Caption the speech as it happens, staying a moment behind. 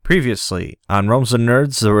Previously on Realms of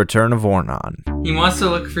Nerds, The Return of Ornon. He wants to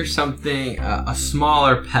look for something, a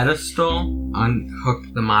smaller pedestal,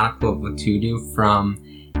 unhook the monocle of Latudu from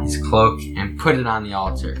his cloak, and put it on the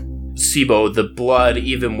altar. Sibo, the blood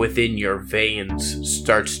even within your veins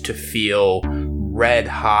starts to feel red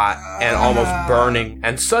hot and almost burning.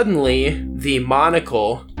 And suddenly, the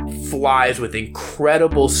monocle flies with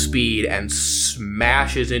incredible speed and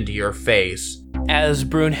smashes into your face. As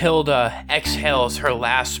Brunhilde exhales her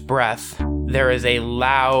last breath, there is a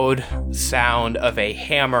loud sound of a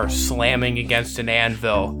hammer slamming against an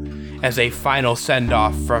anvil as a final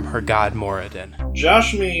send-off from her god Moradin.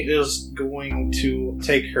 Joshmi is going to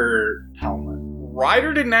take her helmet.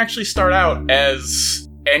 Ryder didn't actually start out as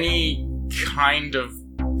any kind of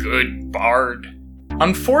good bard.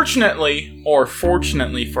 Unfortunately, or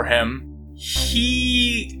fortunately for him,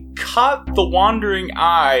 he caught the wandering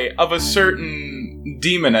eye of a certain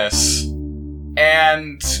demoness,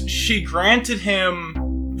 and she granted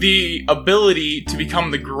him the ability to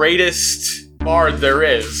become the greatest bard there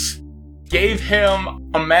is, gave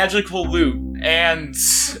him a magical lute, and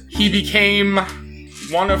he became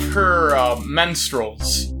one of her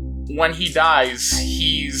minstrels. When he dies,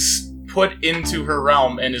 he's put into her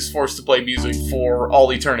realm and is forced to play music for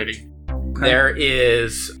all eternity. There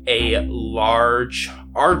is a large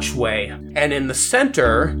archway, and in the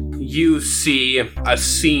center, you see a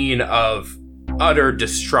scene of utter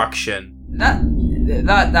destruction.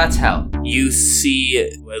 That's hell. You see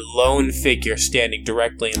a lone figure standing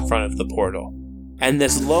directly in front of the portal. And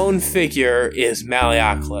this lone figure is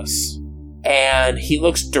Malleoculus. And he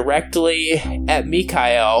looks directly at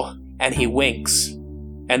Mikhail, and he winks,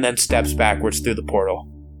 and then steps backwards through the portal.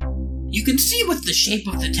 You can see with the shape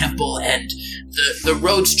of the temple and the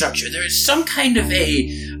road structure, there is some kind of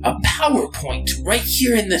a power point right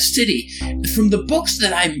here in the city. From the books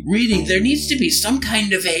that I'm reading, there needs to be some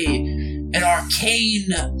kind of an arcane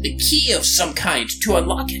key of some kind to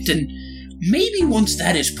unlock it, and maybe once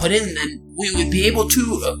that is put in, then we would be able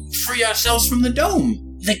to free ourselves from the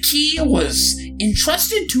dome. The key was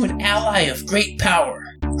entrusted to an ally of great power.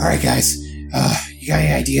 Alright guys, you got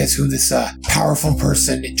any ideas who this powerful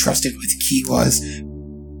person entrusted with the key was?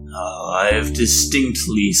 I have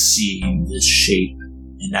distinctly seen this shape,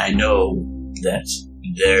 and I know that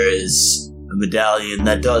there is a medallion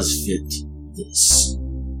that does fit this.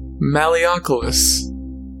 Malleoculus.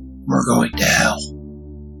 We're going to hell.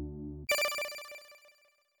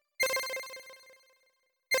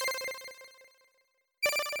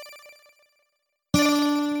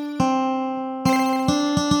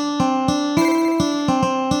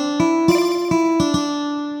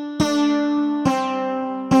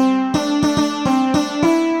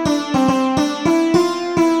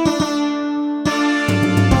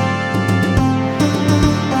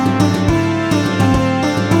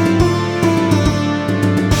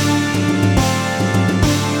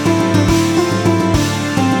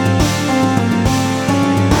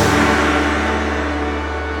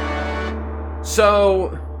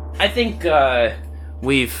 So, I think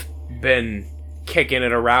we've been kicking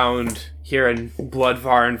it around here in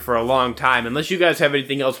Bloodvarn for a long time. Unless you guys have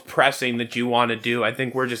anything else pressing that you want to do, I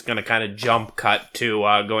think we're just going to kind of jump cut to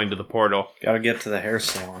going to the portal. Gotta get to the hair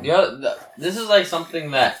salon. Yeah, this is like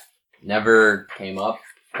something that never came up,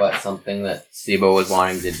 but something that Sibo was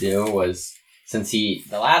wanting to do was, since the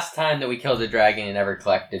last time that we killed a dragon, he never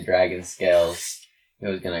collected dragon scales. He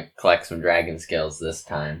was going to collect some dragon scales this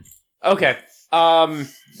time. Okay.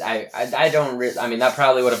 I don't I mean, that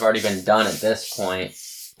probably would have already been done at this point.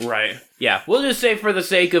 Right. Yeah. We'll just say for the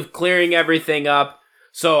sake of clearing everything up.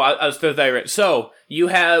 So I'll throw that right. So you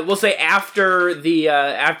have, we'll say after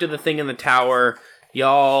the thing in the tower,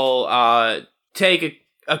 y'all take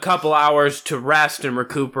a couple hours to rest and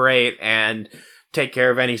recuperate and take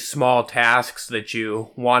care of any small tasks that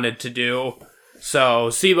you wanted to do. So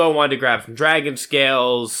Sibo wanted to grab some dragon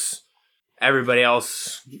scales. Everybody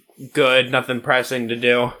else, good. Nothing pressing to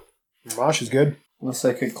do. Mosh is good. Unless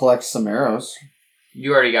I could collect some arrows.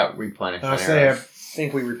 You already got replenished. I say I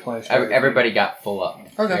think we replenished. Everybody got full up.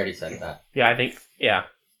 Okay. You already said that. Yeah, I think. Yeah.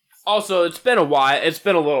 Also, it's been a while. It's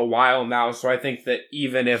been a little while now, so I think that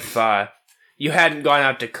even if you hadn't gone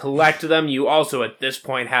out to collect them, you also at this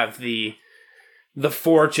point have the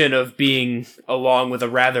fortune of being along with a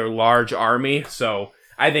rather large army. So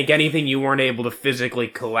I think anything you weren't able to physically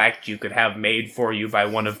collect, you could have made for you by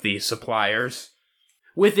one of the suppliers.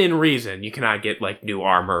 Within reason. You cannot get, like, new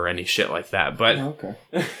armor or any shit like that, but okay.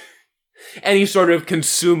 Any sort of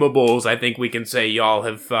consumables, I think we can say y'all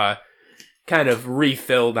have kind of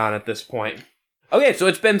refilled on at this point. Okay, so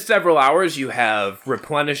it's been several hours. You have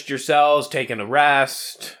replenished yourselves, taken a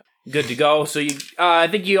rest. good to go. So I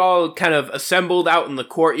think you all kind of assembled out in the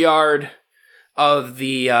courtyard of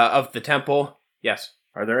the temple. Yes.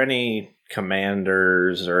 Are there any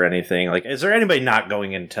commanders or anything? Like, is there anybody not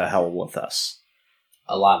going into hell with us?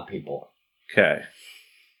 A lot of people. Okay.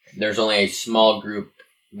 There's only a small group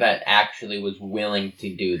that actually was willing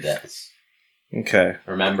to do this. Okay.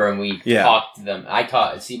 Remember, and we talked to them.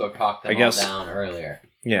 Sibo talked them all down earlier.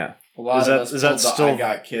 Yeah. A lot of us is that still? I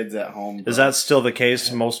got kids at home. Is that still the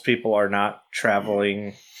case? Most people are not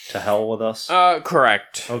traveling to hell with us.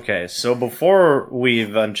 Correct. Okay, so before we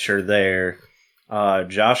venture there,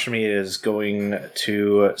 Joshmi is going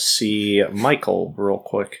to see Michael real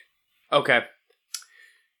quick. Okay.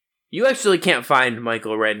 You actually can't find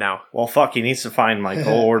Michael right now. Well, fuck, he needs to find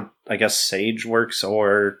Michael, or I guess Sage works,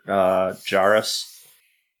 or Jarrus.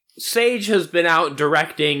 Sage has been out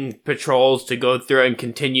directing patrols to go through and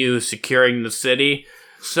continue securing the city.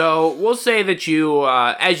 So we'll say that you,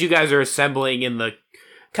 as you guys are assembling in the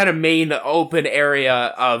kind of main open area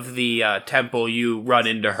of the temple, you run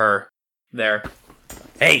into her there.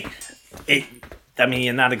 Hey, I mean,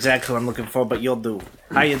 you're not exactly what I'm looking for, but you'll do.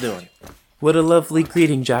 How you doing? What a lovely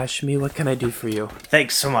greeting, Joshmi. What can I do for you?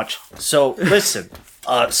 Thanks so much. So, listen,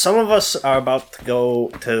 some of us are about to go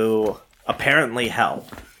to, apparently, hell.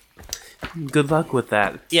 Good luck with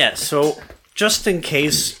that. Yeah, so, just in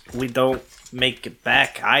case we don't make it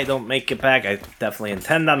back, I don't make it back, I definitely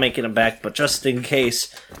intend on making it back, but just in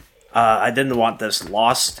case, I didn't want this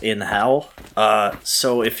lost in hell.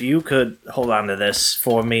 So if you could hold on to this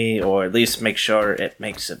for me, or at least make sure it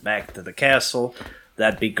makes it back to the castle,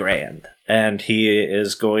 that'd be grand. And he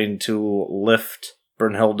is going to lift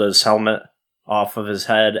Brunhilde's helmet off of his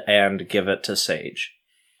head and give it to Sage.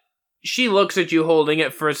 She looks at you holding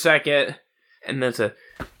it for a second, and then says,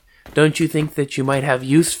 "Don't you think that you might have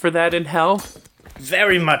use for that in hell?"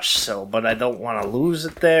 Very much so, but I don't want to lose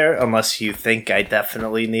it there unless you think I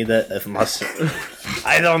definitely need it. Unless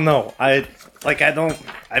I don't know. I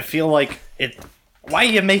feel like it. Why are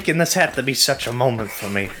you making this have to be such a moment for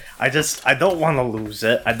me? I don't want to lose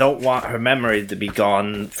it. I don't want her memory to be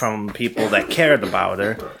gone from people that cared about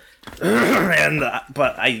her.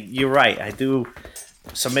 But you're right. I do.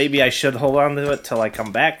 So maybe I should hold on to it till I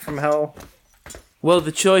come back from hell. Well,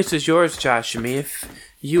 the choice is yours, Joshua. If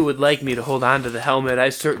you would like me to hold on to the helmet, I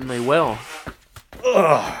certainly will.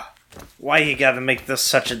 Ugh. Why you gotta make this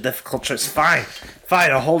such a difficult choice? Fine,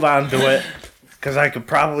 I'll hold on to it. Because I could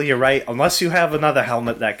probably, you're right, unless you have another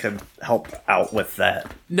helmet that could help out with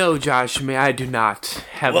that. No, Joshua, I do not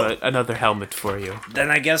have another helmet for you. Then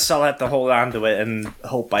I guess I'll have to hold on to it and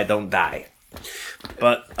hope I don't die.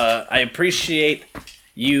 But I appreciate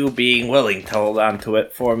you being willing to hold on to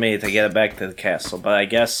it for me to get it back to the castle. But I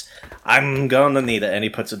guess I'm going to need it. And he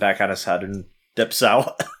puts it back on his head and dips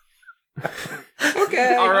out.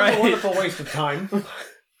 Okay. All right. A wonderful waste of time.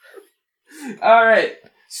 All right.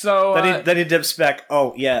 So then he dips back.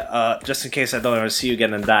 Oh yeah. Just in case I don't ever see you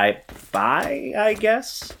again and die. Bye, I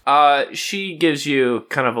guess. She gives you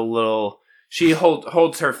kind of a little. She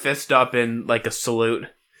holds her fist up in like a salute,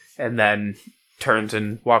 and then turns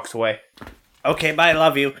and walks away. Okay, bye.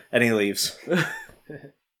 Love you. And he leaves.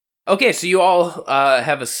 Okay, so you all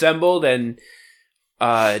have assembled and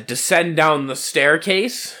descend down the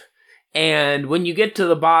staircase. And when you get to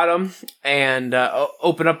the bottom and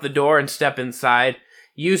open up the door and step inside,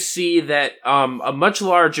 you see that a much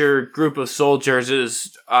larger group of soldiers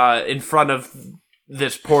is in front of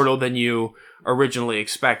this portal than you originally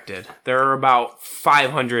expected. There are about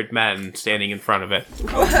 500 men standing in front of it.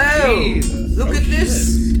 Wow! Look at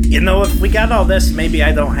this! You know, if we got all this, maybe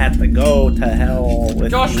I don't have to go to hell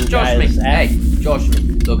with you guys. Hey, Josh,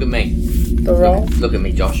 look at me. Look at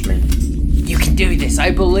me, Josh. You can do this.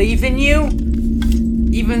 I believe in you.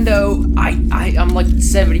 Even though I'm like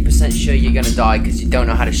 70% sure you're gonna die because you don't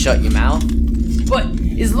know how to shut your mouth. But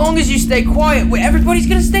as long as you stay quiet, everybody's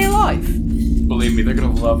gonna stay alive. Believe me, they're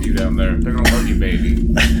gonna love you down there. They're gonna love you,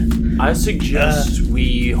 baby. I suggest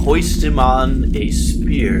we hoist him on a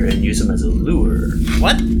spear and use him as a lure.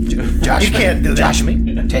 What? Josh, you can't do that. Josh,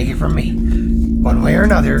 take it from me. One way or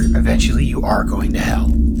another, eventually you are going to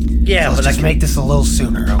hell. Yeah, so let's just make this a little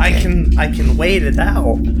sooner, okay? I can wait it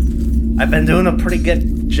out. I've been doing a pretty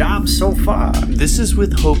good job so far. This is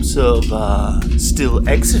with hopes of still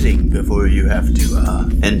exiting before you have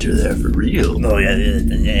to enter there for real. Oh,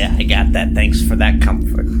 yeah, I got that. Thanks for that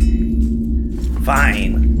comfort.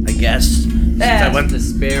 Fine, I guess. That's the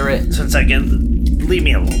spirit. Since I can... Leave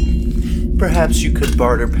me alone. Perhaps you could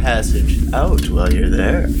barter passage out while you're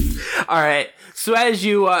there. All right. So as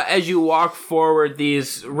you walk forward,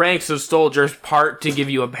 these ranks of soldiers part to give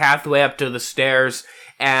you a pathway up to the stairs,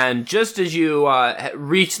 and just as you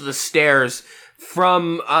reach the stairs,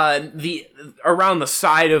 from around the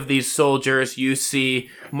side of these soldiers, you see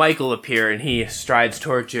Michael appear, and he strides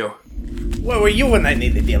towards you. Where were you when I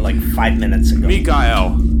needed you, like 5 minutes ago?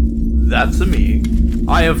 Mikael, that's me.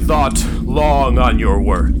 I have thought long on your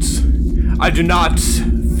words. I do not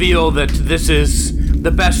feel that this is the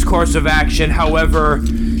best course of action. However,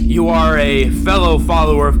 you are a fellow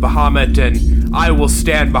follower of Bahamut, and I will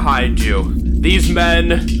stand behind you. These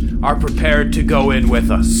men are prepared to go in with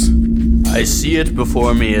us. I see it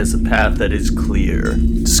before me as a path that is clear.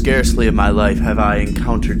 Scarcely in my life have I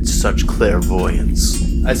encountered such clairvoyance.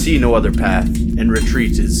 I see no other path, and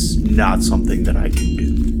retreat is not something that I can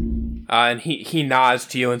do. And he nods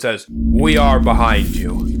to you and says, "We are behind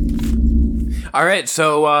you." All right,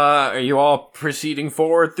 so are you all proceeding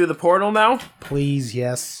forward through the portal now? Please,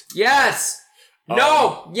 yes. Yes!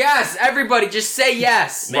 No! Yes! Everybody, just say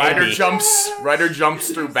yes! Ryder jumps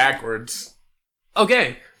through backwards.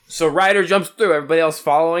 Okay, so Ryder jumps through. Everybody else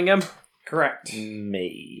following him? Correct.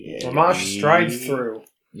 Me. Ramash strides through.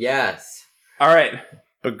 Yes. All right.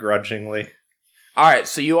 Begrudgingly. All right,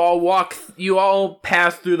 so you all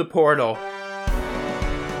pass through the portal.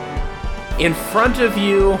 In front of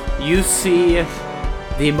you, you see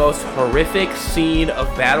the most horrific scene of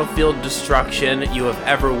battlefield destruction you have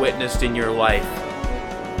ever witnessed in your life.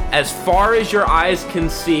 As far as your eyes can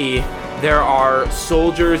see, there are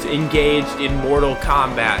soldiers engaged in mortal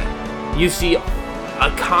combat. You see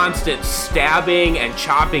a constant stabbing and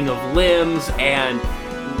chopping of limbs and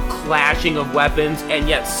clashing of weapons, and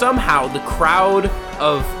yet somehow the crowd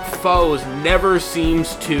of foes never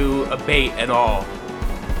seems to abate at all.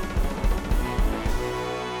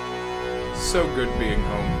 So good being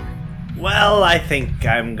home. Well, I think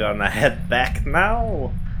I'm gonna head back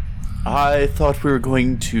now. I thought we were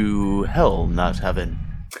going to hell, not heaven.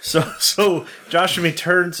 So Joshua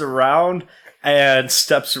turns around and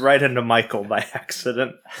steps right into Michael by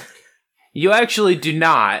accident. You actually do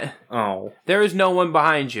not. Oh. There is no one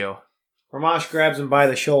behind you. Ramash grabs him by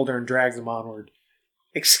the shoulder and drags him onward.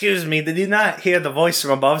 Excuse me, did you not hear the voice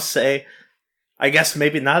from above say, I guess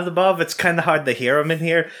maybe not above, it's kind of hard to hear him in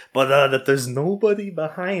here, but that there's nobody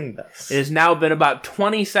behind us. It has now been about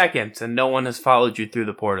 20 seconds and no one has followed you through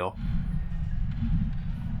the portal.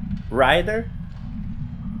 Ryder?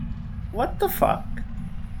 What the fuck?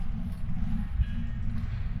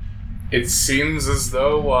 It seems as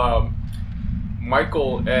though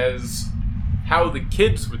Michael, as how the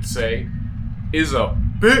kids would say, is a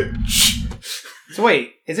bitch. So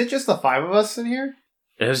wait, is it just the 5 of us in here?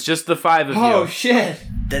 It's just the 5 of you. Oh shit!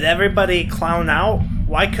 Did everybody clown out?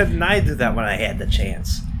 Why couldn't I do that when I had the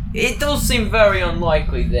chance? It does seem very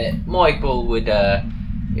unlikely that Michael would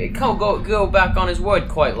go back on his word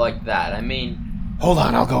quite like that. I mean... Hold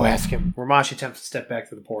on, I'll go ask him. Ramash attempts to step back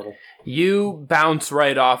to the portal. You bounce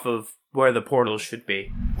right off of where the portal should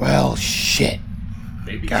be. Well, shit.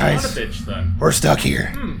 Maybe Guys, he's not a bitch then. We're stuck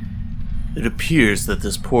here. It appears that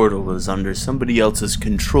this portal is under somebody else's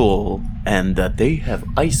control, and that they have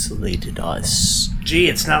isolated us. Gee,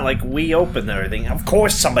 it's not like we opened everything. Of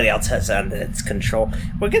course somebody else has it under its control.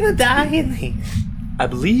 We're gonna die in here. I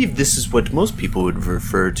believe this is what most people would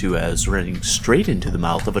refer to as running straight into the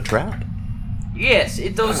mouth of a trap. Yes,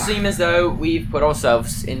 it does seem as though we've put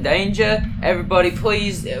ourselves in danger. Everybody,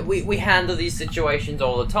 please, we handle these situations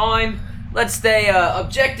all the time. Let's stay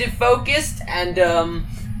objective focused, and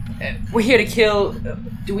we're here to kill.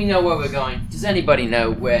 Do we know where we're going? Does anybody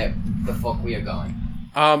know where the fuck we are going?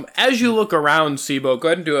 As you look around, Sibo, go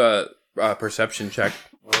ahead and do a perception check.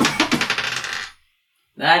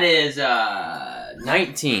 That is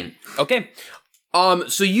 19. Okay.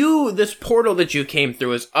 So this portal that you came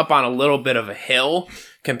through is up on a little bit of a hill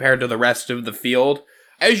compared to the rest of the field.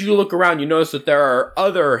 As you look around, you notice that there are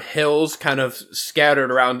other hills kind of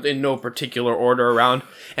scattered around in no particular order around.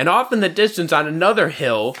 And off in the distance on another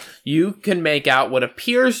hill, you can make out what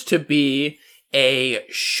appears to be a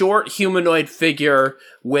short humanoid figure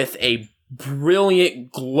with a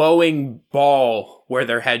brilliant glowing ball where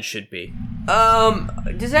their head should be.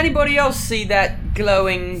 Does anybody else see that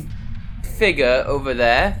glowing figure over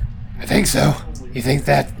there? I think so. You think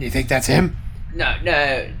that's him?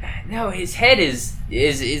 No, his head is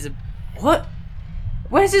what?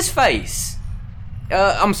 Where's his face?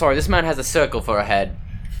 I'm sorry, this man has a circle for a head.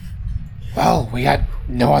 Well, we got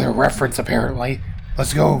no other reference apparently.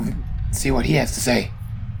 Let's go see what he has to say.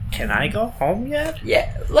 Can I go home yet?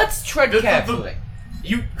 Yeah, let's tread carefully.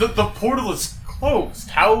 The portal is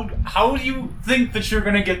closed. How do you think that you're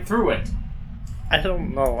gonna get through it? I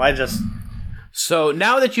don't know, So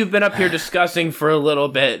now that you've been up here discussing for a little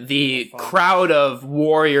bit, the crowd of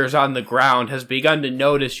warriors on the ground has begun to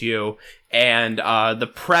notice you, and the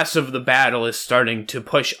press of the battle is starting to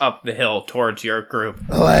push up the hill towards your group.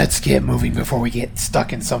 Let's get moving before we get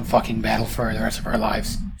stuck in some fucking battle for the rest of our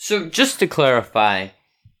lives. So, just to clarify,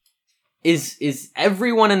 is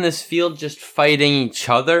everyone in this field just fighting each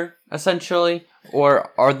other, essentially?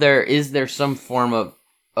 Or is there some form of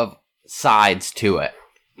sides to it?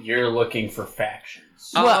 You're looking for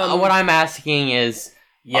factions. Well, what I'm asking is,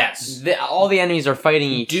 yes, all the enemies are fighting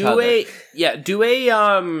each other. You're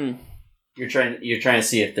trying to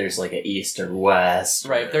see if there's like an east or west.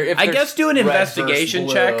 Right. I guess do an investigation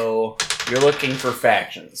check. You're looking for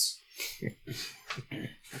factions.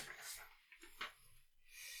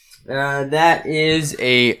 That is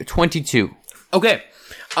a 22. Okay.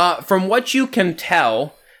 From what you can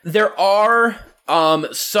tell, there are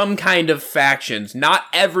some kind of factions. Not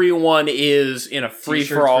everyone is in a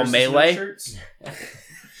free-for-all melee.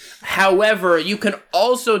 However, you can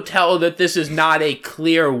also tell that this is not a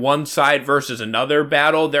clear one side versus another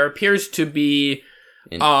battle. There appears to be,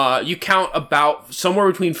 you count about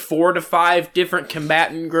somewhere between 4 to 5 different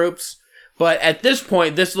combatant groups. But at this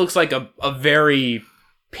point, this looks like a very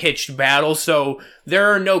pitched battle, so there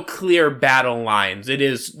are no clear battle lines.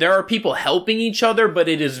 There are people helping each other, but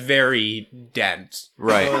it is very dense.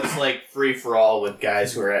 Right. So it's like free for all with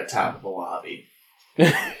guys who are at top of the lobby.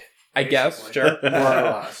 I guess, sure. More or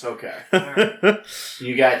less, okay.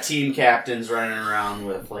 You got team captains running around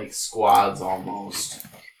with like squads almost.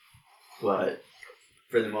 But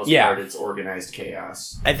for the most part, it's organized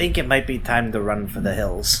chaos. I think it might be time to run for the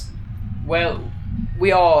hills. Well,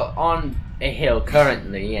 we are on a hill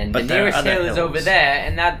currently, and But the there are nearest other hill is hills. over there,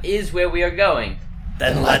 and that is where we are going.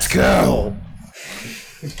 Then let's go.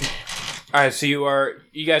 Alright, so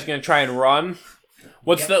you guys gonna try and run?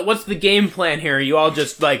 What's the game plan here? Are you all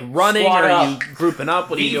just like running, Squad or are up. you grouping up?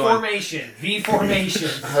 What are you doing? V formation.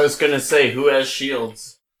 I was gonna say, who has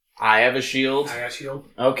shields? I have a shield. I got shield.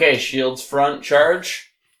 Okay, shields front,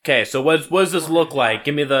 charge. Okay, so what does this look like?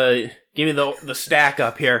 Give me the stack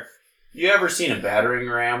up here. You ever seen a battering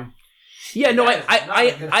ram? Yeah, no,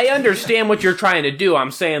 I understand what you're trying to do.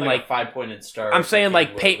 I'm saying like a 5-pointed star. I'm saying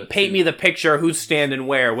like paint me the picture. Who's standing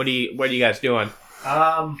where? What are you guys doing?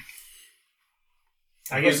 I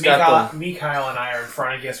guess Mikhail and I are in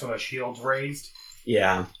front, I guess, with our shields raised.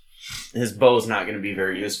 Yeah. His bow's not going to be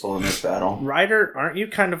very useful in this battle. Ryder, aren't you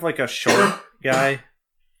kind of like a short guy?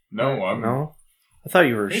 No, I'm No? I thought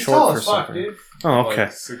you were He's short tall for as fuck, something. dude. Oh, okay.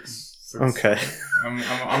 like 6. Okay.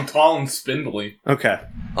 I'm tall and spindly. Okay.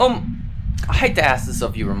 I hate to ask this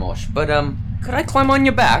of you, Ramosh, but could I climb on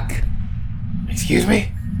your back? Excuse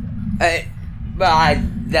me?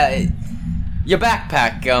 Your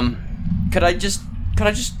backpack. Could I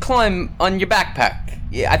just climb on your backpack?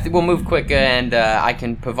 Yeah, I think we'll move quicker, and I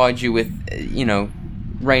can provide you with,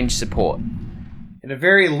 range support. In a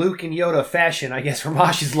very Luke and Yoda fashion, I guess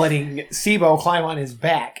Ramash is letting Sibo climb on his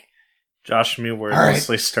back. Josh Muir All right.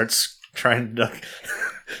 mostly starts trying to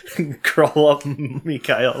crawl up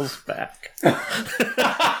Mikhail's back.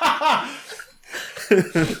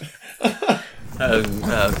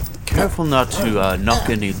 Careful not to knock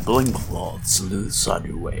any loincloths loose on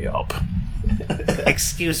your way up.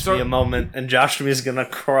 Excuse me a moment, and Josh is gonna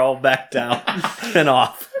crawl back down and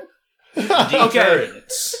off.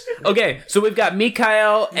 Okay, so we've got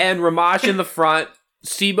Mikhail and Ramash in the front.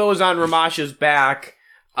 Sibo is on Ramash's back.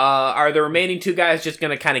 Are the remaining two guys just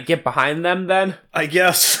gonna kind of get behind them then? I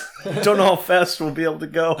guess. Don't know how fast we'll be able to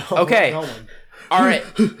go. Okay. All right.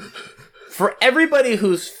 For everybody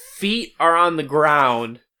whose feet are on the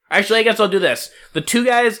ground, actually, I guess I'll do this. The two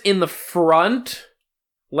guys in the front,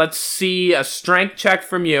 let's see a strength check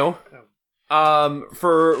from you.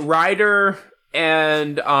 For Ryder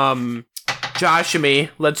and Joshimi,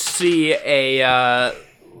 let's see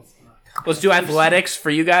let's do athletics for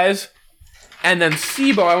you guys. And then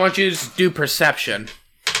Sibo, I want you to just do perception.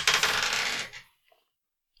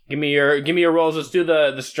 Give me your rolls. Let's do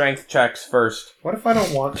the strength checks first. What if I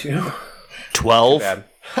don't want to? 12.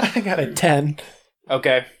 I got a 10.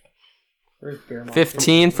 Okay.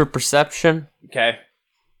 15 for perception. Okay.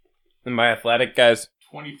 And my athletic guys.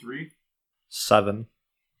 23. 7.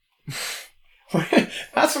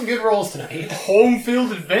 That's some good rolls tonight. Home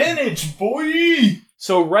field advantage, boy.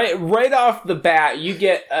 So right off the bat, you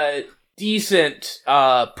get a decent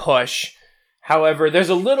push. However, there's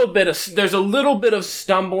a little bit of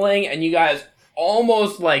stumbling, and you guys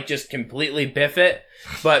almost like just completely biff it.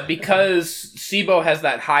 But because Sibo has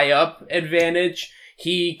that high up advantage,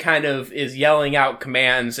 he kind of is yelling out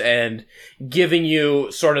commands and giving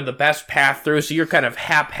you sort of the best path through, so you're kind of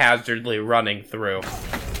haphazardly running through.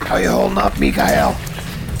 How you holding up, Mikhail?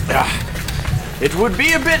 It would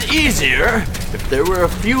be a bit easier if there were a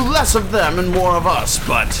few less of them and more of us,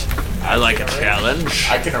 but I like a challenge.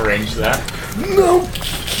 I can arrange that. No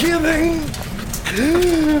kidding.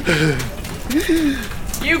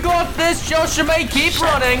 You got this, Joshua. Keep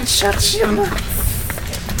running. Shut your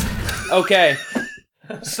mouth. Okay.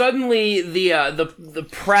 Suddenly, the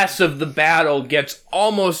press of the battle gets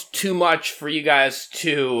almost too much for you guys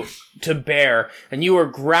to bear, and you are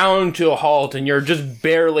ground to a halt, and you're just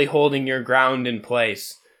barely holding your ground in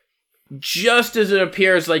place. Just as it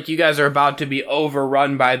appears like you guys are about to be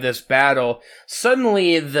overrun by this battle,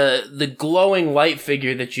 suddenly the glowing light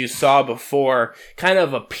figure that you saw before kind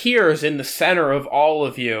of appears in the center of all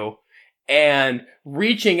of you, and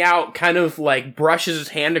reaching out kind of like brushes his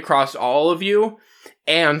hand across all of you,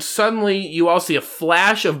 and suddenly you all see a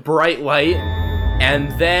flash of bright light,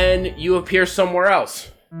 and then you appear somewhere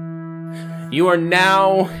else. You are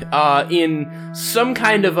now in some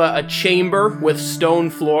kind of a chamber with stone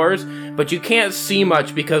floors, but you can't see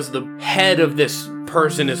much because the head of this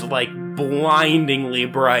person is like blindingly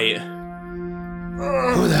bright.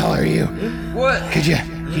 Who the hell are you? What? Can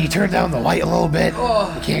you turn down the light a little bit?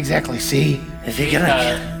 I can't exactly see. Is he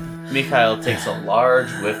gonna... Mikhail takes a large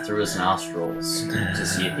whiff through his nostrils to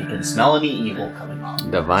see if he can smell any evil coming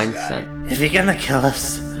on. Divine scent. Is he gonna kill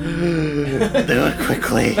us? Do it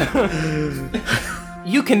quickly.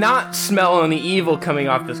 You cannot smell any evil coming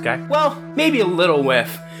off this guy. Well, maybe a little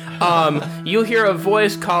whiff. You hear a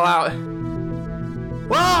voice call out,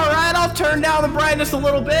 "Well, alright, I'll turn down the brightness a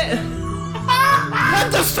little bit." What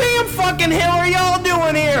the Sam fucking hell are y'all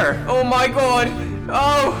doing here? Oh my god.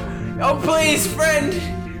 Oh, please, friend.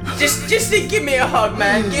 Just give me a hug,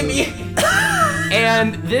 man. Give me.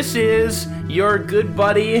 And this is your good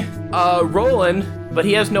buddy, Roland, but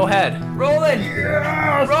he has no head. Roland!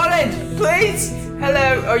 Roland, please!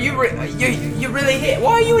 Hello, are you you really here?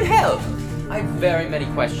 Why are you in hell? I have very many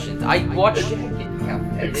questions. I watched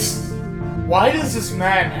Why does this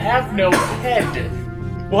man have no head?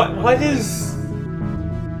 What is...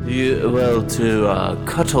 To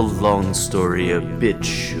cut a long story a bit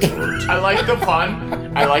short. I like the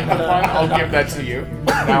pun. I'll give that to you.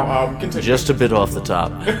 Now, continue. Just a bit off the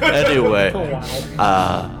top. Anyway,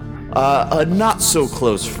 a not so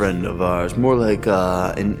close friend of ours, more like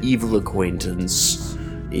an evil acquaintance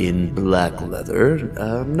in black leather,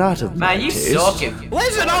 not of my Man, you taste. suck it.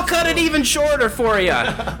 Listen, I'll cut it even shorter for you.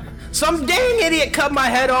 Some dang idiot cut my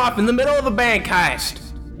head off in the middle of a bank heist.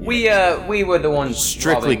 We were the ones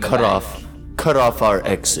Strictly robbing the cut off our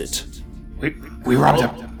exit. We robbed a...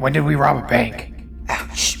 When did we rob a bank?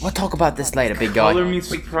 bank. Shh, we'll talk about this later, big guy. Color me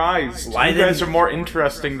surprised. Why You guys didn't- are more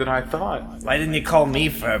interesting than I thought. Why didn't you call me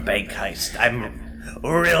for a bank heist? I'm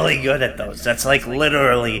really good at those. That's like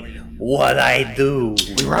literally what I do.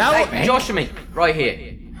 We robbed Now, a bank? Joshua, right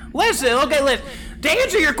here. Listen, to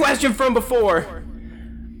answer your question from before,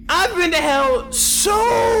 I've been to hell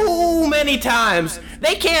so many times,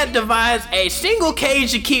 they can't devise a single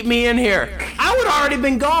cage to keep me in here. I would already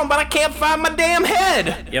been gone, but I can't find my damn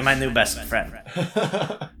head. You're my new best friend.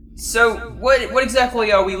 So, what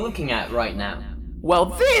exactly are we looking at right now? Well,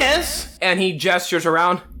 this, and he gestures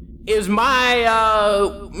around, is my,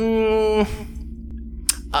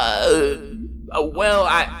 well,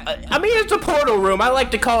 I mean, it's a portal room. I like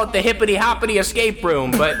to call it the hippity-hoppity escape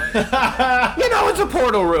room, but, it's a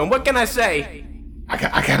portal room. What can I say? I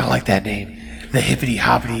kind of like that name. The Hippity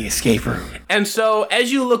Hoppity Escape Room. And so, as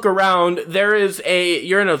you look around,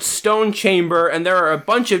 you're in a stone chamber, and there are a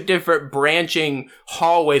bunch of different branching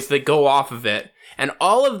hallways that go off of it. And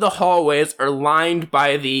all of the hallways are lined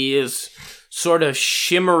by these sort of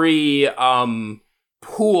shimmery,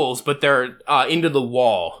 pools, but they're, into the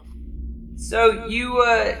wall. So,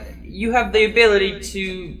 you have the ability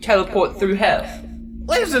to teleport through hell?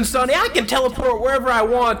 Listen, Sonny, I can teleport wherever I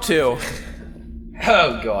want to.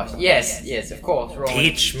 Oh gosh, yes, of course, Roland.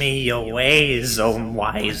 Teach me your ways, oh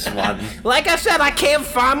wise one. Like I said, I can't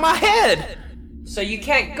find my head. So you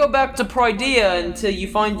can't go back to Pridea until you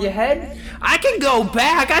find your head? I can go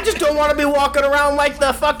back, I just don't want to be walking around like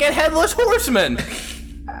the fucking headless horseman.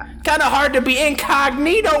 Kinda hard to be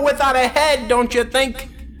incognito without a head, don't you think?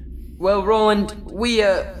 Well, Roland, we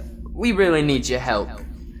really need your help.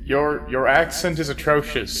 Your accent is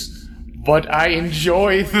atrocious, but I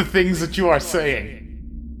enjoy the things that you are saying.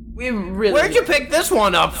 We really... Where'd you pick this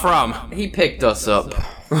one up from? He picked us up.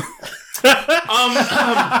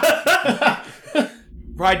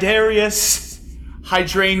 Rhydarius,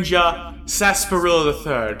 Hydrangea, Sarsaparilla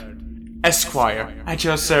III. Esquire, at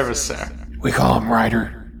your service, sir. We call him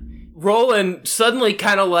Ryder. Roland suddenly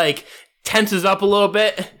kind of like tenses up a little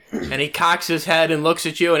bit, and he cocks his head and looks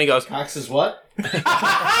at you, and he goes, Cox is what?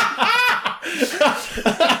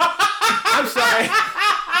 I'm sorry.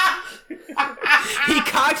 He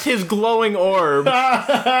cocks his glowing orb. Oh,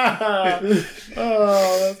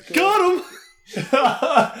 that's good. Got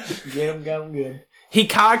him! Got him good. He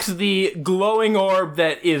cocks the glowing orb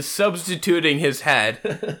that is substituting his head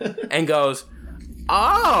and goes,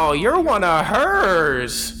 "Oh, you're one of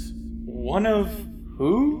hers." One of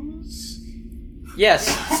whose? Yes,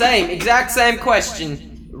 exact same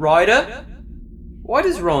question. Ryder, why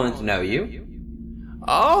does Roland know you?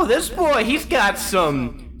 Oh, this boy, he's got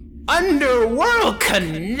some underworld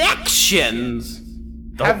connections.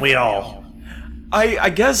 Don't we all? I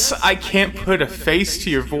guess I can't put a face to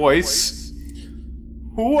your voice.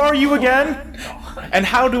 Who are you again? And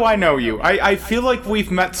how do I know you? I feel like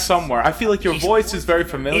we've met somewhere. I feel like your voice is very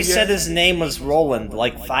familiar. He said his name was Roland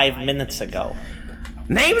like 5 minutes ago.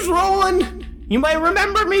 Name's Roland. You might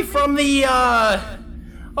remember me from the,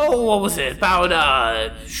 what was it?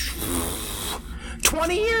 About,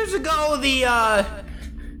 20 years ago, the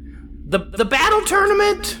battle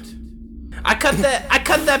tournament. I cut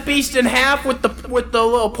that beast in half with the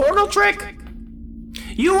little portal trick.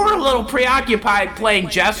 You were a little preoccupied playing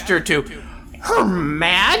jester to Her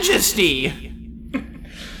Majesty.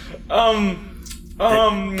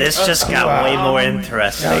 This just got way more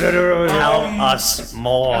interesting. No. Tell us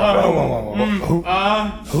more.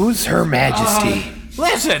 Who's Her Majesty?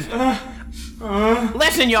 Listen,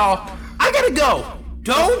 y'all. I gotta go.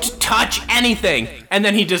 Don't touch anything. And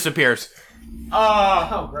then he disappears.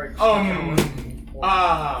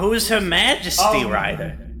 Who's Her Majesty,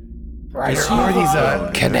 Ryder? Ryder, are these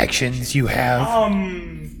connections you have?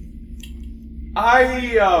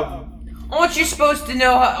 Aren't you supposed to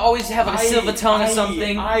know how always have like a silver tongue or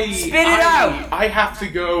something? Spit it out! I have to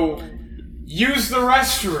go use the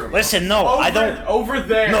restroom. Listen, no, I don't. Over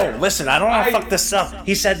there. No, listen, I don't want to fuck this up.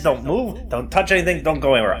 He said don't move, don't touch anything, don't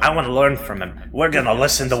go anywhere. I want to learn from him. We're gonna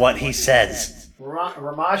listen to what he says.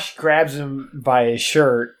 Ramash grabs him by his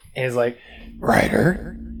shirt and is like,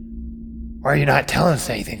 Ryder, why are you not telling us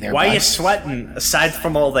anything there, Why are bud? you sweating, aside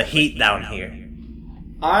from all the heat down here?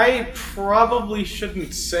 I probably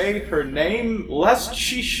shouldn't say her name lest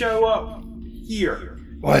she show up here.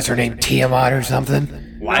 Was her name Tiamat or something?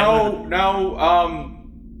 No.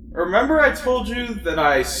 Remember I told you that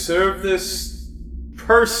I serve this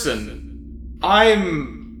person?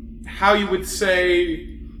 I'm, how you would say,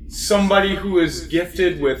 somebody who is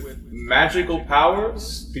gifted with magical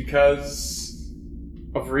powers because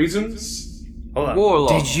of reasons.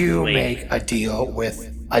 Warlock. Did you make a deal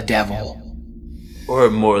with a devil? Or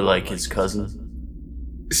more like his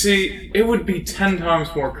cousin. See, it would be 10 times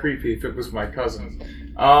more creepy if it was my cousin.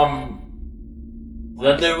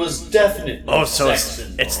 Then there was definitely So it's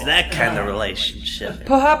that kind of relationship.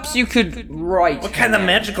 Perhaps you could write. What kind of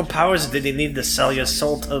magical powers did he need to sell your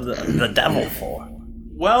soul to the devil for?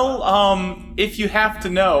 Well, if you have to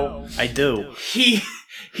know, I do. He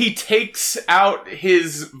takes out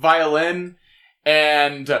his violin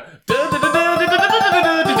and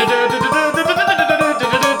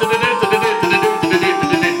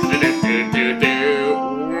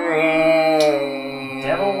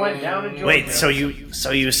devil went down and joined Wait, them. so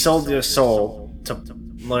you sold your soul to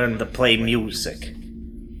learn to play music?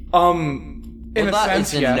 in Well, a that sense,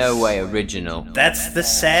 is in yes. no way original. That's the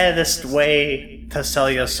saddest way to sell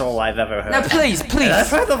your soul I've ever heard. Now, please, And I've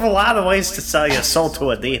heard of a lot of ways to sell your soul to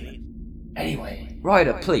a demon. Anyway,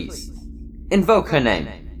 Ryder, please. Invoke her name.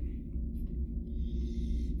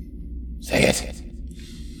 say it.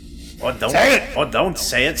 Or don't Say it! Or don't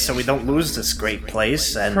say it so we don't lose this great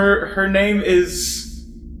place. And Her name is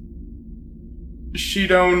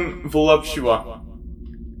Shidon Voluptua.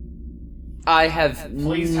 I have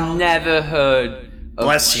never heard of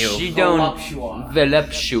Bless you. Shidon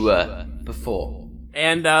Voluptua before.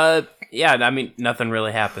 And, nothing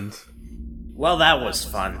really happens. well, that was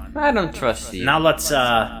fun. I don't trust you. Now let's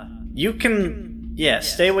you can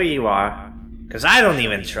stay where you are, because I don't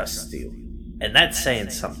even trust you, and that's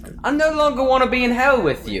saying something. I no longer want to be in hell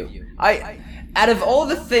with you. Out of all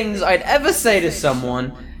the things I'd ever say to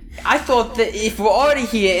someone, I thought that if we're already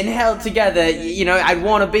here in hell together, I'd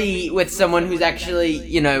want to be with someone who's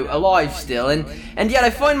actually, alive still, and yet I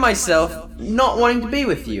find myself not wanting to be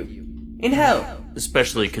with you. In hell.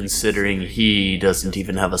 Especially considering he doesn't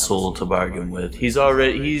even have a soul to bargain with. He's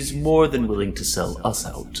more than willing to sell us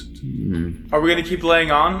out. Are we going to keep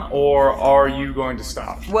laying on, or are you going to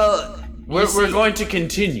stop? Well, We're going to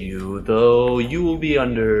continue, though you will be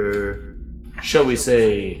under, shall we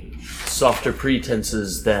say, Softer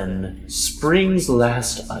pretenses than spring's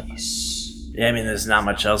last ice. Yeah, I mean, there's not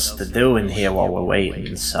much else to do in here while we're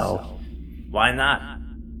waiting, so why not?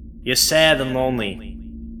 You're sad and lonely.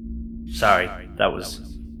 Sorry, that was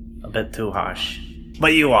a bit too harsh.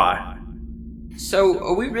 But you are. So,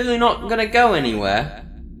 are we really not gonna go anywhere?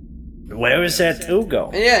 Where is that to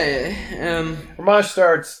go? Yeah, Ramaj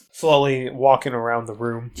starts slowly walking around the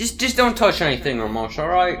room. just don't touch anything, Ramosh,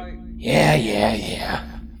 alright? Yeah.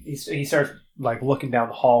 He starts like looking down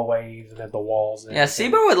the hallways and at the walls. And Yeah,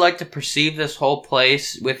 Sibo would like to perceive this whole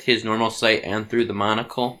place with his normal sight and through the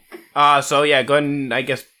monocle. So yeah, go ahead and, I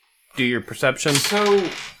guess, do your perception. So,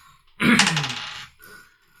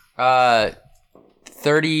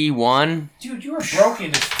 31. Dude, you are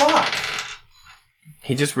broken as fuck.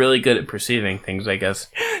 He's just really good at perceiving things, I guess.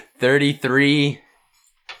 33.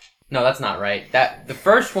 No, that's not right. The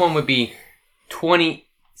first one would be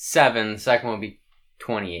 27. The second one would be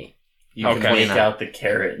 28. You can make out the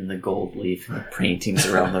carrot and the gold leaf and the paintings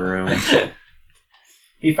around the room.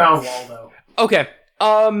 He found Waldo. Okay.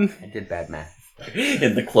 I did bad math.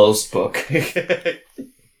 In the closed book.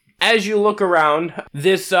 As you look around,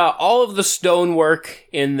 this all of the stonework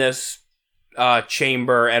in this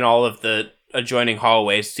chamber and all of the adjoining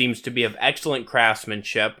hallways seems to be of excellent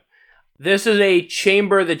craftsmanship. This is a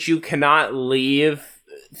chamber that you cannot leave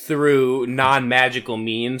through non-magical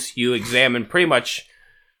means. You examine pretty much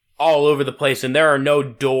all over the place, and there are no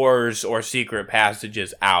doors or secret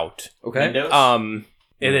passages out. Okay.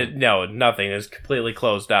 Windows? No, nothing. It's completely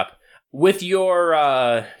closed up. With your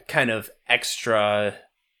kind of extra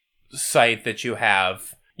sight that you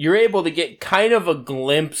have, you're able to get kind of a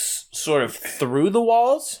glimpse sort of through the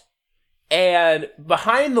walls, and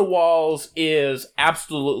behind the walls is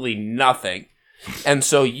absolutely nothing. And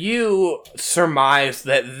so you surmise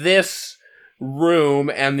that this room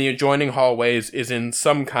and the adjoining hallways is in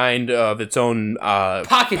some kind of its own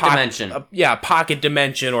pocket dimension. Pocket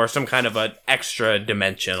dimension, or some kind of an extra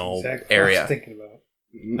dimensional area. I was thinking about.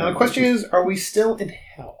 Now the question is, are we still in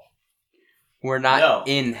hell? We're not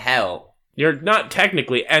in hell. You're not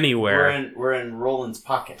technically anywhere. We're in Roland's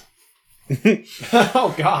pocket.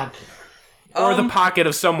 Oh God. Or the pocket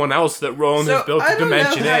of someone else that Roland has built a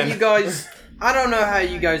dimension in. I don't know how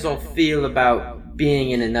you guys all feel about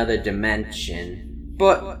being in another dimension,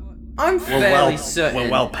 but I'm fairly certain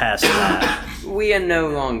We're well past that. we are no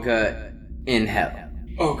longer in hell.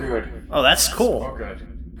 Oh, good. Oh, that's cool. Oh, good.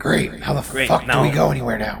 Great. How the Great, fuck do now- we go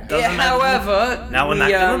anywhere now? Doesn't matter. However, Now we're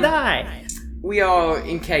not gonna die. we are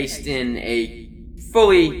encased in a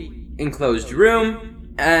fully enclosed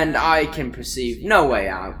room, and I can perceive no way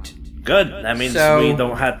out. Good. That means So- we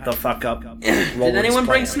don't have to fuck up. Did anyone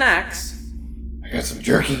bring snacks? I got some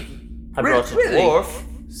jerky. I brought a Really? dwarf.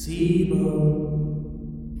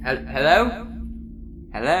 Hello?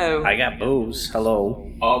 Hello? I got booze. Hello.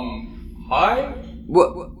 Hi?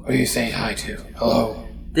 What? What are you saying hi to? Hello?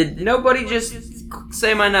 Did nobody just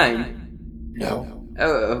say my name? No.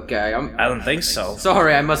 Oh, okay. I don't think so.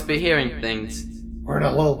 Sorry, I must be hearing things. We're in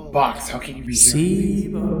a little box. How can you be here?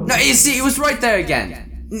 No, you see, it was right there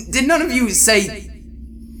again. Did none of you say...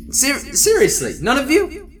 seriously, none of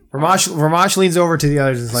you? Ramaj leans over to the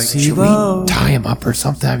others and is like, Should we tie him up or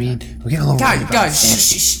something? I mean, we're getting a little worried about Guys, his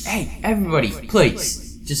shh, shh, hey, everybody,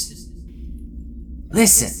 please. Just...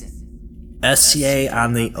 listen. SCA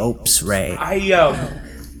on the Ops Ray.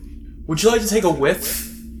 Would you like to take a whiff?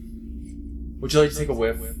 Would you like to take a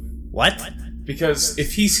whiff? What? Because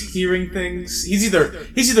if he's hearing things, he's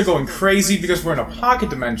either going crazy because we're in a pocket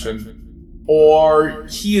dimension, or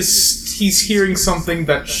he's hearing something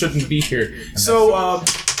that shouldn't be here. So,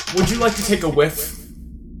 would you like to take a whiff,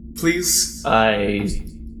 please? I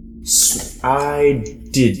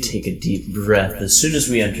did take a deep breath as soon as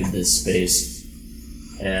we entered this space,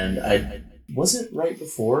 and was it right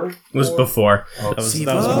before? It was before. Oh, That was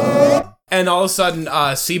before. And all of a sudden,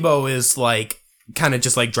 Sibo is kind of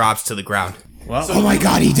just drops to the ground. Well, Oh my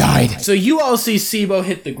god, he died. So you all see Sibo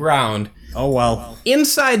hit the ground. oh well.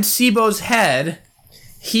 Inside Sibo's head,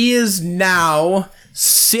 he is now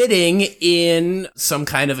sitting in some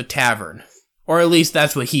kind of a tavern. Or at least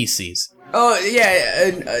that's what he sees. Oh,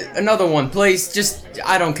 yeah, another one, please. Just,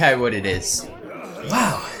 I don't care what it is.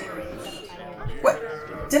 Wow. What?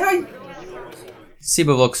 Did I...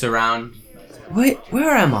 Sibo looks around. Wait,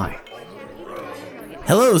 where am I?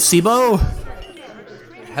 Hello, Sibo.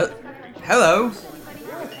 Hello?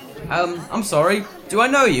 I'm sorry. Do I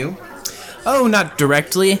know you? Oh, not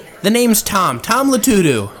directly. The name's Tom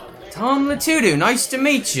Latudu. Tom Latudu, nice to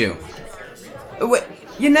meet you. Wait,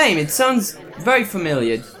 your name, it sounds very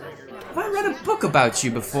familiar. Have I read a book about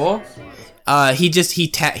you before? He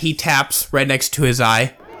taps right next to his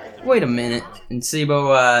eye. wait a minute. And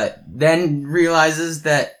Sibo then realizes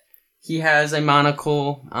that he has a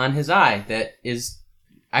monocle on his eye that is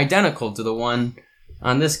identical to the one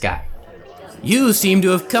on this guy. You seem to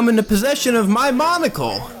have come into possession of my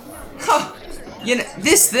monocle. Huh. You know,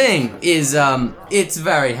 this thing is, it's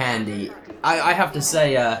very handy. I have to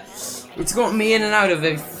say, it's gotten me in and out of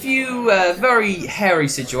a few, very hairy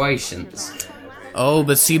situations. Oh,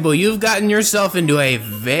 but Sibo, you've gotten yourself into a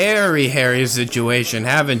very hairy situation,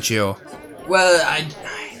 haven't you? Well,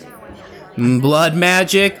 Blood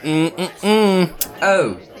magic?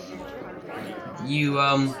 Oh. You,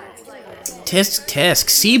 Tisk tisk,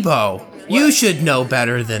 Sibo. You should know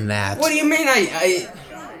better than that. What do you mean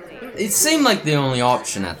it seemed like the only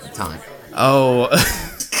option at the time. Oh.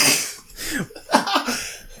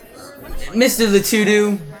 Mr.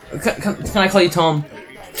 Latudu, can I call you Tom?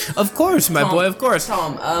 Of course, my boy, of course.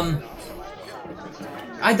 Tom,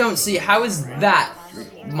 I don't see, how is that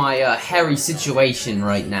my, hairy situation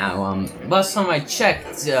right now? Last time I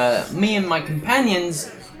checked, me and my companions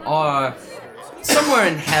are somewhere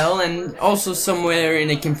in hell and also somewhere in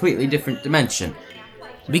a completely different dimension.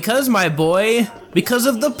 Because, my boy, because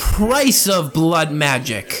of the price of blood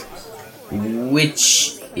magic.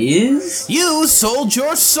 Which is? You sold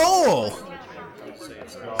your soul!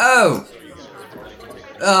 Oh.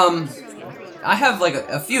 I have like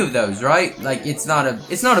a few of those, right? Like it's not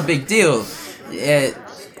a big deal.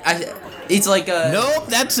 It's like a Nope,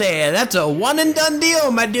 that's a one and done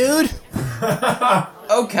deal, my dude.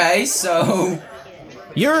 Okay, so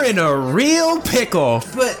you're in a real pickle.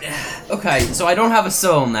 But okay, so I don't have a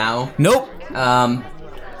soul now. Nope.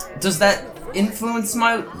 Does that influence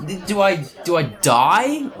my? Do I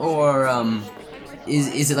die, or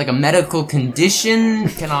is it like a medical condition?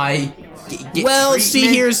 Can I get well,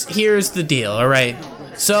 treatment? see, here's the deal. All right,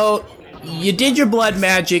 so you did your blood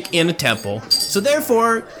magic in a temple, so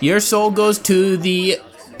therefore your soul goes to the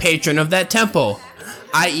patron of that temple,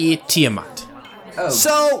 i.e. Tiamat. Oh.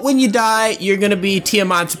 So when you die, you're gonna be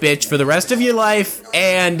Tiamat's bitch for the rest of your life,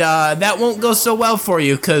 and that won't go so well for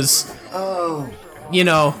you, cause you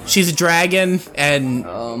know, she's a dragon, and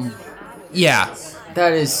yeah.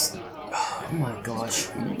 That is, oh my gosh,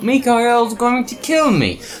 Mikael's going to kill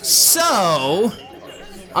me. So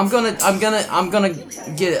I'm gonna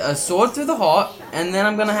get a sword through the heart, and then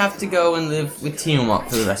I'm gonna have to go and live with Tiamat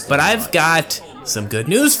for the rest of my life. But I've got some good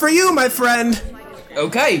news for you, my friend.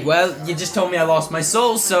 Okay, well, you just told me I lost my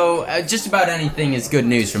soul, so just about anything is good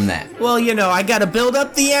news from that. Well, you know, I gotta build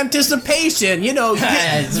up the anticipation. You know,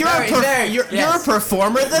 you're a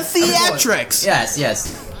performer, the theatrics. Yes.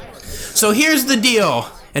 So here's the deal,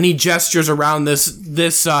 and he gestures around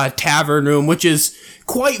this tavern room, which is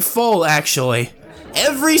quite full, actually.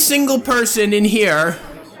 Every single person in here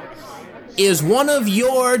is one of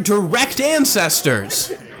your direct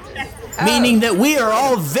ancestors. Meaning that we are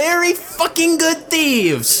all very fucking good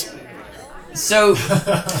thieves. So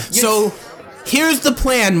here's the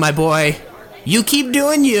plan, my boy. You keep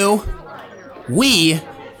doing you. We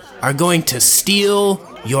are going to steal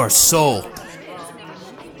your soul.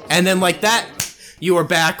 And then like that, you are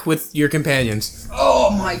back with your companions.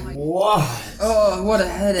 Oh my... Whoa. Oh, what a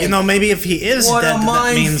headache. You know, maybe if he is What dead, a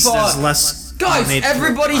that means mindfuck. there's less... Guys, need-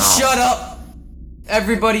 everybody shut up.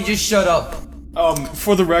 Everybody just shut up.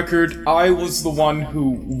 For the record, I was the one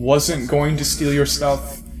who wasn't going to steal your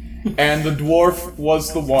stuff, and the dwarf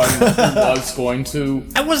was the one who was going to.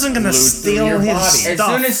 I wasn't gonna loot through steal your his body. As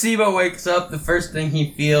soon as Sibo wakes up, the first thing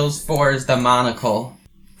he feels for is the monocle.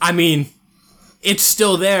 I mean, it's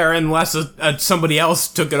still there unless somebody else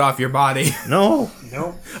took it off your body. No.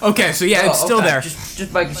 Okay, so yeah, it's still okay. there.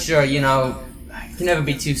 Just making sure, you know, you can never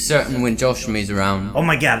be too certain when Joshime's around. Oh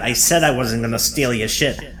my god, I said I wasn't gonna steal your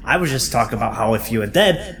shit. I was just talking about how if you were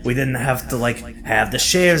dead, we didn't have to, have the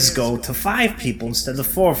shares go to 5 people instead of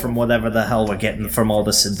 4 from whatever the hell we're getting from all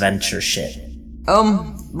this adventure shit.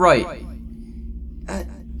 Right.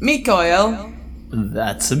 Mikael,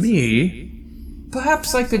 That's me.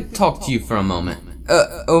 perhaps I could talk to you for a moment.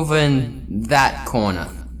 Over in that corner.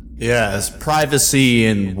 Yes, privacy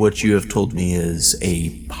in what you have told me is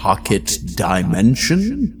a pocket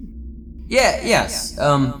dimension? Yes,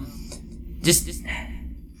 just...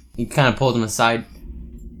 He kind of pulled him aside.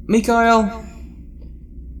 Mikael,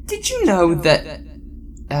 did you know that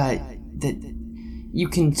you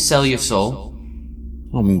can sell your soul?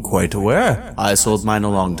 I'm quite aware. I sold mine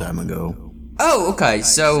a long time ago. Oh, okay,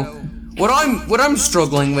 so... What I'm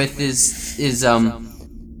struggling with is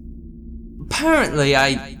apparently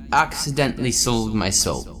I accidentally sold my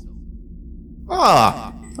soul.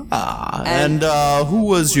 And who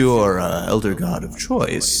was your elder god of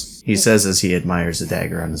choice? He says as he admires a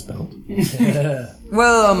dagger on his belt.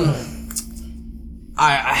 Well,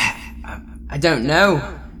 I don't know.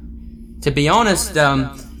 To be honest,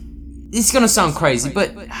 it's gonna sound crazy,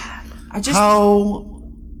 but I just... How,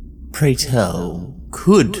 pray tell,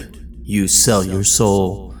 could you sell your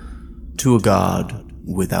soul to a god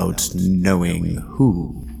without knowing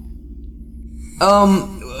who?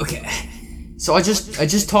 Okay. So I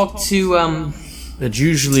just talked to, That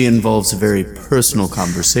usually involves a very personal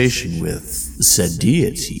conversation with said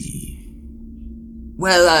deity.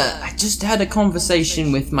 Well, I just had a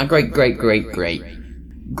conversation with my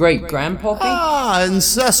great-great-great-great-great-grandpappy. Ah,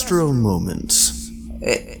 ancestral moments.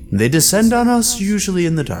 They descend on us usually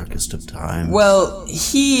in the darkest of times. Well,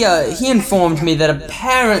 he informed me that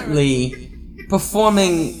apparently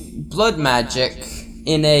performing blood magic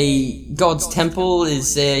in a god's temple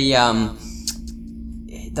is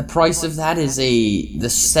the price of that is the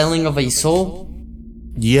selling of a soul.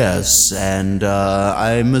 Yes, and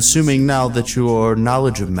I'm assuming now that your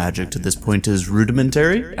knowledge of magic to this point is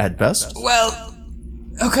rudimentary, at best? Well,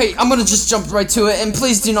 okay, I'm gonna just jump right to it, and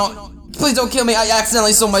please don't kill me, I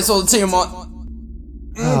accidentally sold my soul to Tiamat.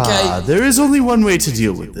 Okay. There is only one way to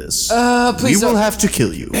deal with this. Please we will have to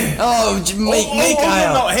kill you. No,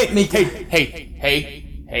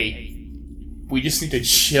 hey. We just need to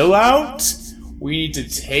chill out. We need to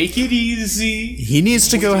take it easy. He needs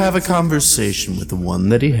to go have a conversation with the one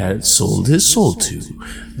that he had sold his soul to.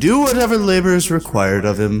 Do whatever labor is required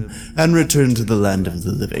of him, and return to the land of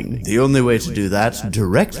the living. The only way to do that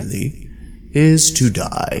directly is to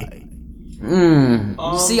die.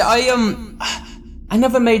 See, I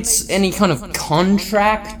never made any kind of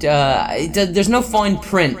contract. There's no fine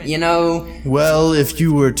print, you know? Well, if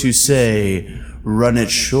you were to say, run it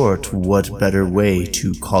short, what better way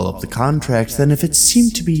to call up the contract than if it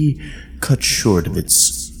seemed to be cut short of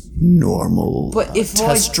its normal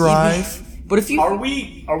test drive? But if you... Are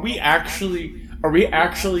we actually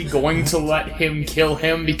going to let him kill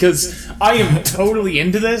him? Because I am totally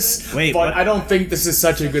into this, but what? I don't think this is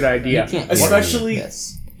such a good idea. Especially...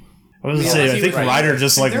 Yes. I was gonna say, I think Ryder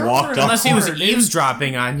just walked up. Unless he was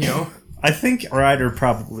eavesdropping on you. I think Ryder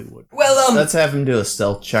probably would. Well, let's have him do a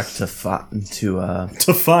stealth check to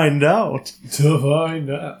find out.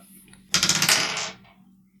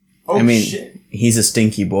 Oh, I mean, shit. he's a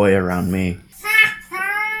stinky boy around me.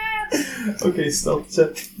 Okay, stealth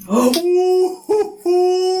check. Oh,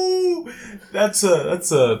 that's a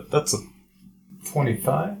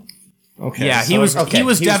 25. Okay. Yeah, he was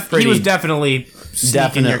definitely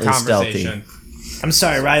sneaking your conversation. Stealthy. I'm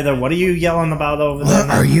sorry, Ryder, what are you yelling about over there?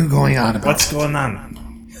 What are you going on about? What's going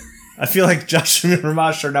on? I feel like Josh and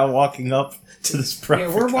Ramash are now walking up to this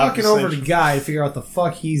private we're walking over to Guy to figure out what the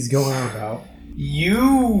fuck he's going on about.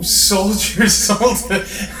 You sold your soul to...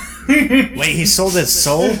 Wait, he sold his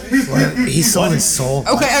soul? What? He sold his soul?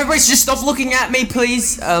 Okay, everybody just stop looking at me,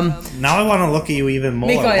 please. Now I want to look at you even more.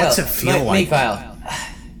 Mikhail, What's it feel like? Mikhail.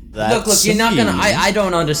 Look, you're not gonna... I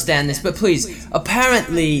don't understand this, but please,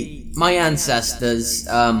 apparently... My ancestors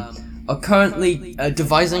are currently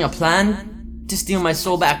devising a plan to steal my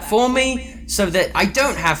soul back for me, so that I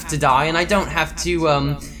don't have to die and I don't have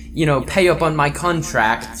to, pay up on my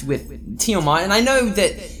contract with Tiamat. And I know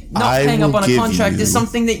that not paying up on a contract is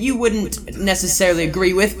something that you wouldn't necessarily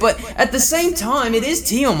agree with, but at the same time, it is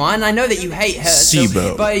Tiamat, and I know that you hate her.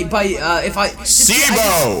 Sibo.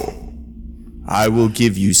 Sibo! I will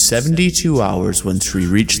give you 72 hours once we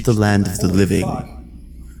reach the land of the living.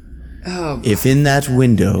 If in that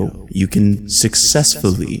window you can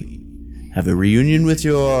successfully have a reunion with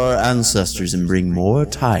your ancestors and bring more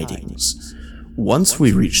tidings, once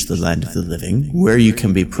we reach the land of the living, where you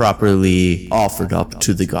can be properly offered up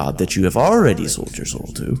to the god that you have already sold your soul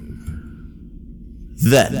to,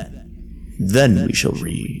 then we shall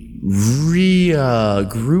regroup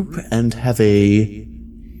and have a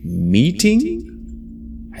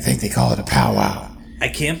meeting? I think they call it a powwow. I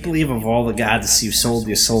can't believe of all the gods you sold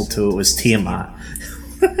your soul to, it was Tiamat.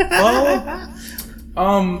 Well,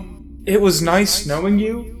 it was nice knowing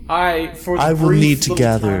you. I will need to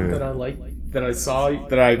gather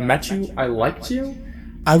that I met you, I liked you.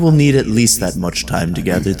 I will need at least that much time to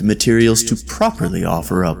gather the materials to properly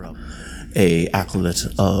offer up a acolyte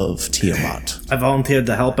of Tiamat. I volunteered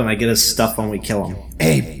to help and I get his stuff when we kill him.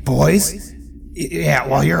 Hey, boys. Yeah,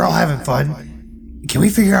 while you're all having fun, can we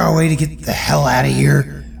figure out a way to get the hell out of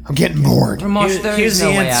here? I'm getting bored. Here's the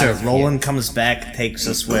answer. Roland comes back, takes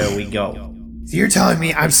us where we go. So you're telling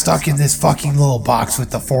me I'm stuck in this fucking little box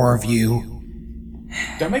with the four of you?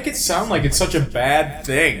 Don't make it sound like it's such a bad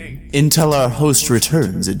thing. Until our host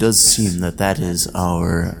returns, it does seem that is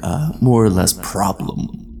our, more or less problem.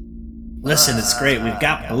 Listen, it's great. We've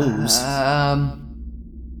got booze.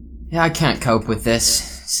 Yeah, I can't cope with this.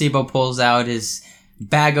 Sibo pulls out his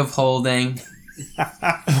bag of holding. What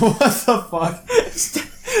the fuck?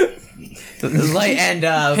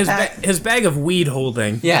 His bag of weed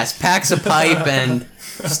holding. Yes, packs a pipe and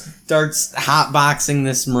starts hotboxing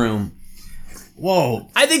this room. Whoa.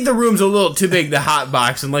 I think the room's a little too big to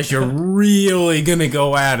hotbox unless you're really gonna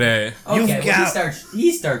go at it. Okay,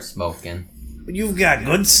 he starts smoking. You've got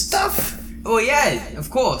good stuff? Oh yeah, of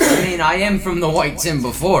course. I mean, I am from the White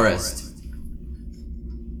Timber Forest.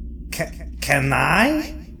 Can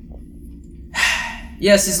I?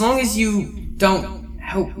 Yes, as long as you don't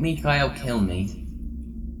help Mikhail kill me.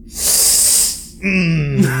 I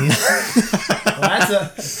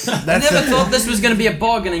never thought this was going to be a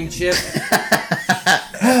bargaining chip.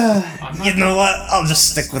 You know what? I'll just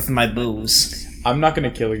stick with my booze. I'm not gonna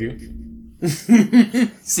kill you.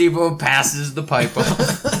 Sibo passes the pipe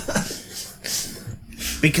off.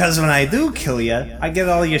 Because when I do kill you, I get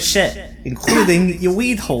all your shit, including your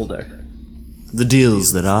weed holder. The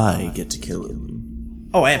deal's that I get to kill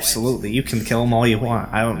him. Oh, absolutely. You can kill him all you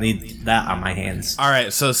want. I don't need that on my hands. All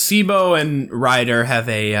right, so Sibo and Ryder have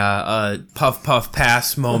a puff puff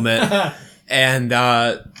pass moment, and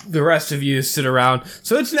the rest of you sit around.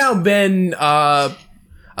 So it's now been a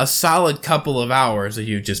solid couple of hours that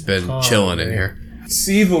you've just been chilling in here.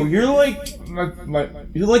 Sibo, you're like my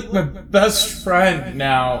best friend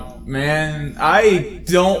now, man. I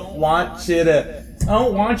don't want you to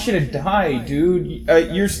die, dude.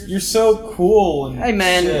 You're so cool. And hey,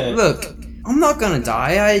 man, shit. Look, I'm not gonna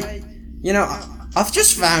die. I've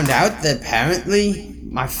just found out that apparently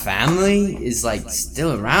my family is like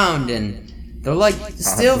still around and they're like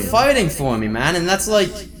still fighting for me, man. And that's like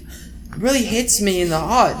really hits me in the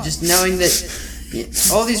heart just knowing that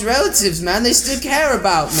all these relatives, man, they still care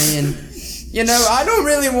about me. And I don't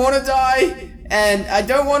really want to die, and I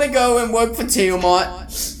don't want to go and work for Tiamat.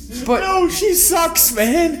 But no, she sucks,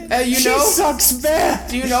 man. She sucks bad.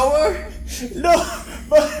 Do you know her? No,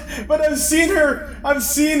 but I've seen her.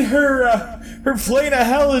 Her plane of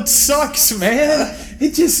hell. It sucks, man.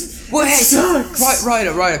 It just sucks.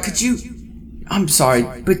 Ryder, could you? I'm sorry,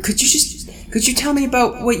 but could you tell me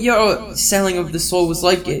about what your selling of the soul was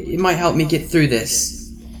like? It might help me get through this.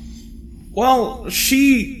 Well,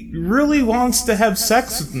 she really wants to have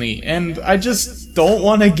sex with me, and I just don't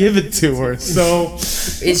want to give it to her, so...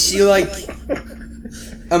 Is she like...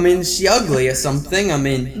 is she ugly or something?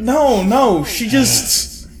 No, she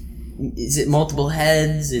just... Is it multiple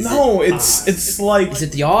heads? It's like... Is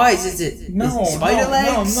it the eyes? Is it spider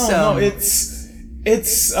legs? No,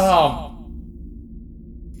 it's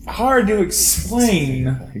hard to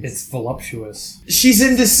explain. It's voluptuous. She's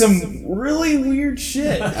into some really weird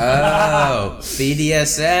shit. Oh,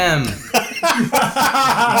 BDSM.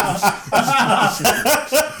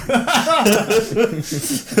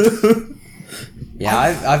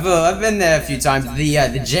 Yeah, I've been there a few times.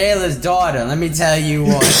 The jailer's daughter. Let me tell you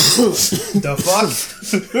what. The fuck?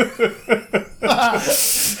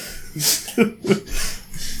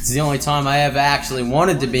 It's the only time I ever actually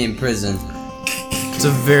wanted to be in prison. It's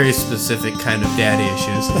a very specific kind of daddy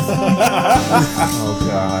issues. Oh,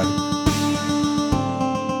 God.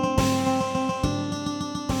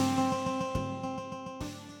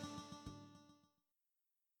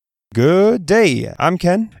 Good day. I'm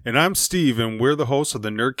Ken. And I'm Steve, and we're the hosts of the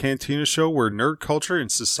Nerd Cantina show where nerd culture and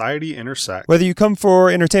society intersect. Whether you come for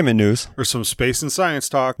entertainment news or some space and science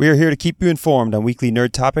talk, we are here to keep you informed on weekly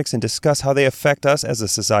nerd topics and discuss how they affect us as a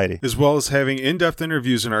society. As well as having in-depth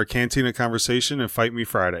interviews in our Cantina Conversation and Fight Me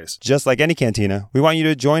Fridays. Just like any cantina, we want you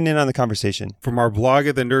to join in on the conversation. From our blog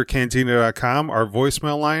at thenerdcantina.com, our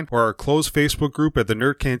voicemail line, or our closed Facebook group at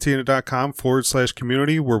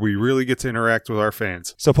thenerdcantina.com/community where we really get to interact with our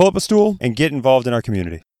fans. So pull up a stool and get involved in our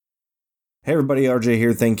community. Hey everybody, RJ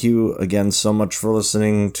here. Thank you again so much for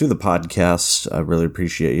listening to the podcast. I really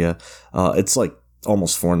appreciate you. It's like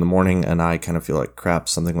almost 4 a.m. and I kind of feel like crap,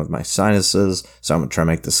 something with my sinuses, so I'm going to try to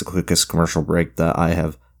make this the quickest commercial break that I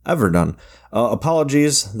have ever done.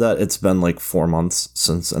 Apologies that it's been like 4 months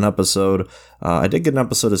since an episode. I did get an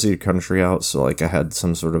episode of Cedar Country out, so like I had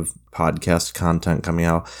some sort of podcast content coming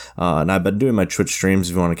out. And I've been doing my Twitch streams.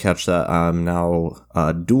 If you want to catch that, I'm now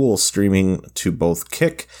dual streaming to both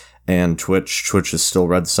Kick and Twitch. Twitch is still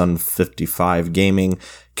RedSun55 Gaming.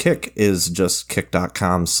 Kick is just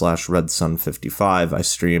kick.com/RedSun55. I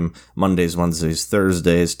stream Mondays, Wednesdays,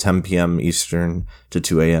 Thursdays, 10 p.m. Eastern to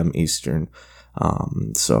 2 a.m. Eastern.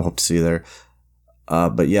 So hope to see you there.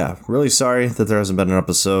 But yeah, really sorry that there hasn't been an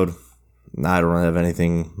episode. I don't really have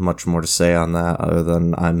anything much more to say on that other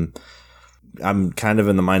than I'm I'm kind of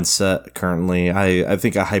in the mindset currently. I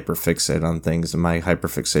think I hyperfixate on things, and my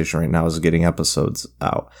hyperfixation right now is getting episodes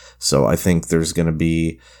out. So I think there's going to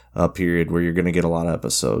be a period where you're going to get a lot of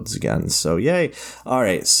episodes again. So yay. All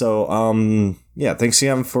right. So, yeah, thanks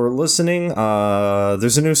again for listening.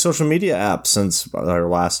 There's a new social media app since our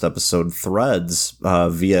last episode, Threads,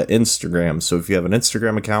 via Instagram. So if you have an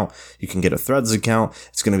Instagram account, you can get a Threads account.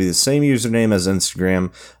 It's going to be the same username as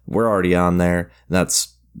Instagram. We're already on there.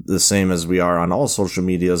 That's the same as we are on all social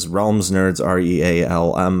medias. Realms Nerds,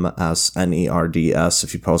 RealmsNerds.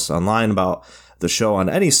 If you post online about the show on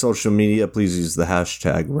any social media, please use the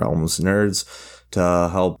hashtag Realms Nerds to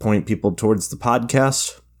help point people towards the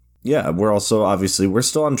podcast. Yeah, we're still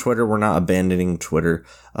on Twitter. We're not abandoning Twitter,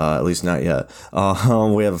 at least not yet.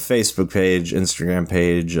 We have a Facebook page, Instagram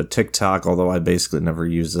page, a TikTok, although I basically never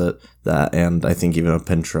use it. That, and I think even a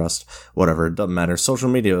Pinterest, whatever, it doesn't matter. Social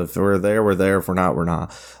media, if we're there, we're there. If we're not, we're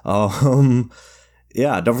not.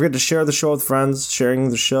 Yeah, don't forget to share the show with friends.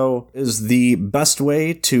 Sharing the show is the best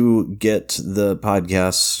way to get the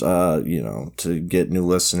podcast, to get new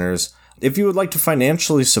listeners. If you would like to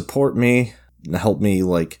financially support me, help me,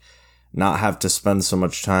 not have to spend so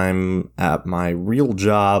much time at my real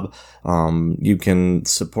job, you can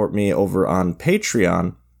support me over on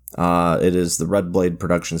Patreon. It is the Red Blade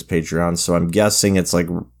Productions Patreon, so I'm guessing it's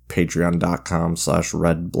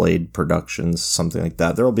patreon.com/Red Blade Productions, something like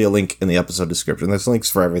that. There will be a link in the episode description. There's links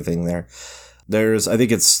for everything there. I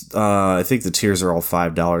think the tiers are all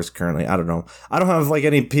 $5 currently. I don't know. I don't have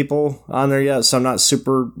any people on there yet, so I'm not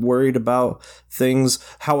super worried about things.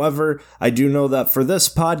 However, I do know that for this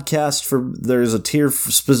podcast, there's a tier.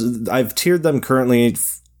 I've tiered them currently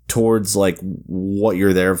towards what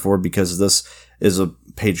you're there for, because this is a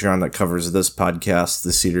Patreon that covers this podcast,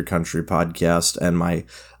 the Cedar Country podcast, and my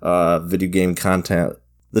video game content.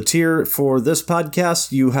 The tier for this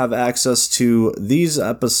podcast, you have access to these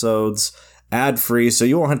episodes ad-free, so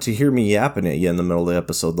you won't have to hear me yapping at you in the middle of the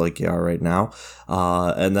episode like you are right now.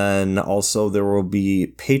 And then also there will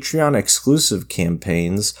be Patreon exclusive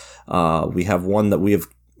campaigns. We have one that we have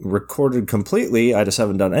recorded completely. I just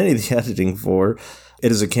haven't done any of the editing for.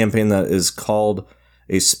 It is a campaign that is called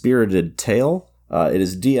A Spirited Tale. It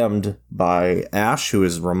is DM'd by Ash, who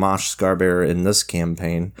is Ramash Scarbearer in this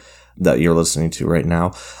campaign that you're listening to right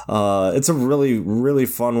now. It's a really, really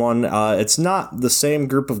fun one. It's not the same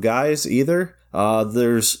group of guys either.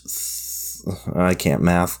 There's, I can't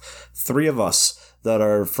math, 3 of us that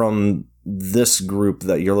are from this group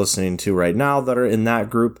that you're listening to right now that are in that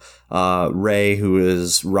group. Ray, who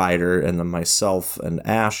is Ryder, and then myself and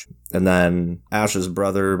Ash. And then Ash's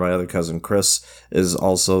brother, my other cousin Chris, is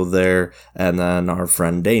also there. And then our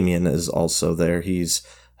friend Damien is also there. He's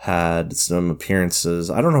had some appearances.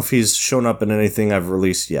 I don't know if he's shown up in anything I've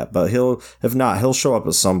released yet, but if not, he'll show up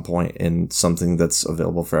at some point in something that's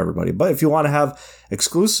available for everybody. But if you want to have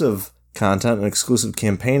exclusive content, an exclusive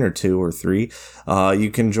campaign or 2 or 3, you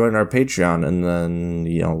can join our Patreon, and then,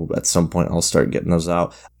 at some point I'll start getting those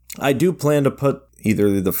out. I do plan to put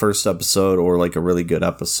either the first episode or a really good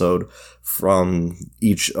episode from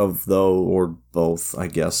each of those, or both, I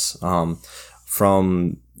guess,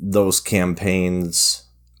 from those campaigns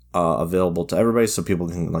available to everybody, so people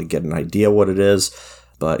can get an idea what it is.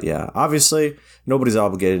 But yeah, obviously nobody's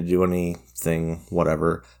obligated to do anything,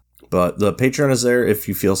 whatever. But the Patreon is there if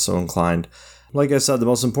you feel so inclined. Like I said, the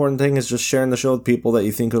most important thing is just sharing the show with people that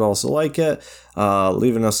you think would also like it,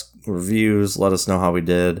 leaving us reviews, let us know how we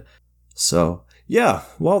did. So yeah,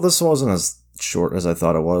 well, this wasn't as short as I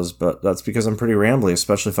thought it was, but that's because I'm pretty rambly,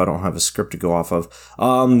 especially if I don't have a script to go off of.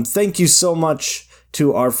 Thank you so much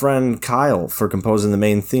to our friend Kyle for composing the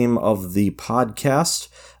main theme of the podcast.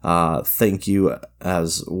 Thank you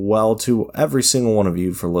as well to every single one of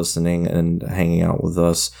you for listening and hanging out with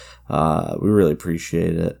us. We really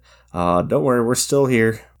appreciate it. Don't worry, we're still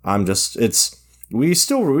here. We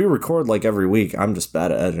record every week. I'm just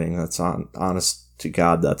bad at editing. That's honest to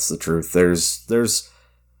God, that's the truth.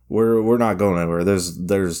 We're not going anywhere.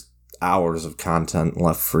 There's hours of content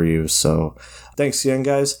left for you. So thanks again,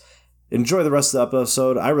 guys. Enjoy the rest of the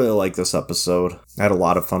episode. I really like this episode. I had a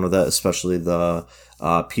lot of fun with it, especially the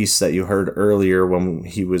piece that you heard earlier when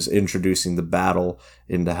he was introducing the battle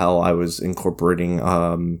into hell. I was incorporating,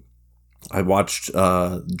 I watched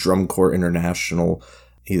Drum Corps International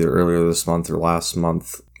either earlier this month or last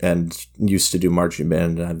month, and used to do marching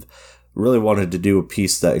band, and I've really wanted to do a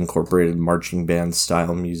piece that incorporated marching band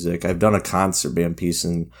style music. I've done a concert band piece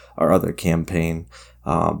in our other campaign,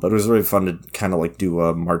 But it was really fun to kind of like do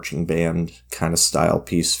a marching band kind of style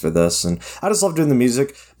piece for this. And I just love doing the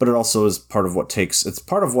music, but it also is part of it's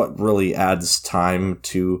part of what really adds time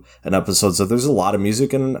to an episode. So if there's a lot of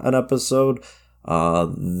music in an episode,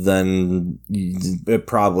 then it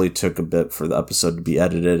probably took a bit for the episode to be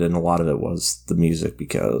edited. And a lot of it was the music,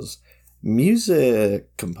 because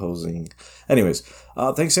music composing. Anyways,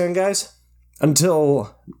 thanks again, guys.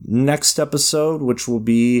 Until next episode, which will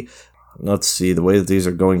be, let's see, the way that these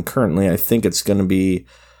are going currently, I think it's going to be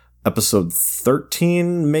episode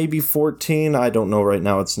 13, maybe 14. I don't know right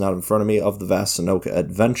now. It's not in front of me, of the Vasanoka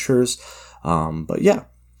Adventures. But yeah,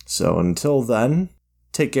 so until then,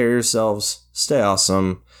 take care of yourselves, stay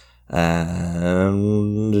awesome,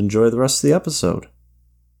 and enjoy the rest of the episode.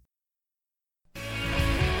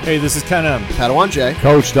 Hey, this is Ken M. Padawan J.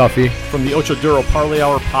 Coach Duffy. From the Ocho Duro Parlay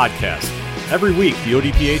Hour podcast. Every week, the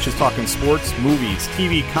ODPH is talking sports, movies,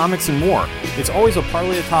 TV, comics, and more. It's always a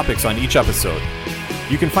parlay of topics on each episode.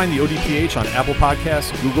 You can find the ODPH on Apple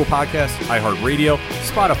Podcasts, Google Podcasts, iHeartRadio,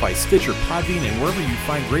 Spotify, Stitcher, Podbean, and wherever you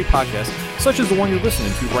find great podcasts, such as the one you're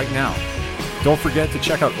listening to right now. Don't forget to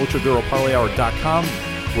check out OchoDuroParlayHour.com,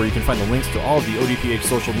 where you can find the links to all of the ODPH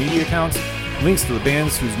social media accounts, links to the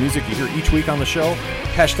bands whose music you hear each week on the show,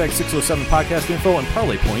 hashtag 607 podcast info, and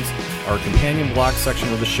parlay points, our companion blog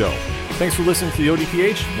section of the show. Thanks for listening to the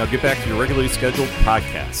ODPH. Now get back to your regularly scheduled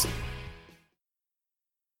podcast.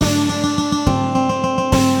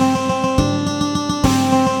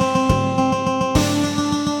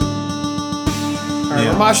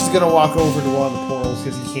 Ramash is going to walk over to one of the portals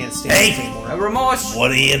because he can't stand it anymore. Ramash!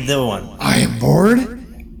 What are you doing? I am bored.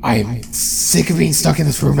 I am sick of being stuck in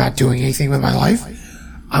this room not doing anything with my life.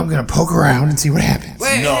 I'm going to poke around and see what happens.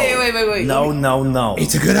 Wait. No.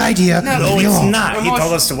 It's a good idea. No, Leave me it's alone. not. He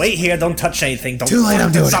told us to wait here. Don't touch anything. Don't Too late,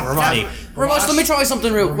 I'm doing it. Ramash, let me try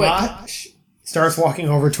something real quick. Ramash starts walking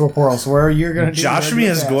over to a portal. So where are you going to do? Joshua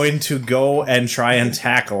is going to go and try and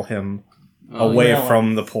tackle him away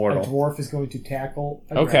from the A portal. dwarf is going to tackle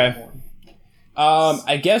a Okay. dragonborn.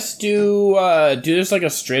 I guess do this like a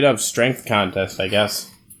straight up strength contest, I guess.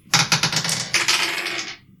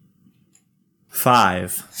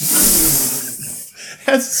 5.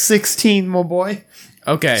 That's 16, my boy.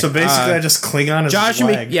 Okay. So basically, I just cling on his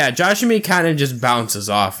leg. Josh and me kind of just bounces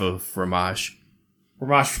off of Ramash.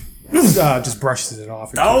 Ramash just brushes it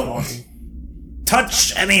off. Don't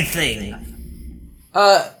touch anything.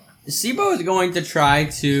 Sibo is going to try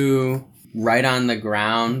to write on the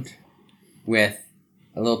ground with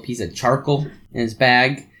a little piece of charcoal in his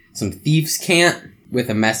bag, some thieves' cant with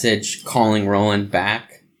a message calling Roland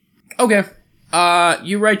back. Okay.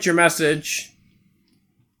 You write your message,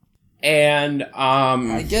 and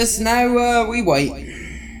I guess now we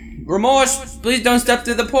wait. Remorse, please don't step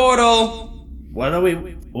through the portal. What are we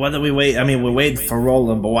wait? I mean, we're waiting for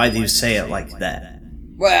Roland, but why do you say it like that?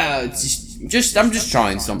 Well, it's just I'm just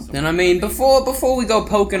trying something. I mean, before we go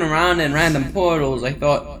poking around in random portals, I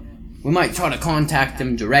thought we might try to contact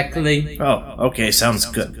him directly. Oh, okay, sounds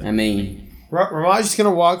good. I mean, Ramaj is going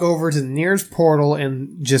to walk over to the nearest portal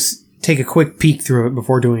and just take a quick peek through it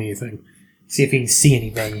before doing anything. See if he can see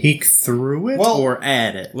anything. Peek through it or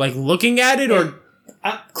at it? like looking at it or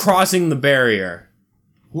crossing the barrier.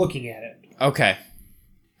 Looking at it. Okay.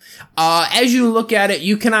 As you look at it,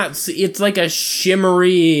 you cannot see. It's like a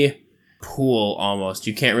shimmery pool almost.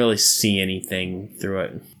 You can't really see anything through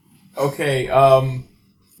it. Okay,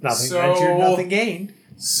 Nothing ventured, nothing gained.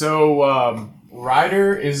 So,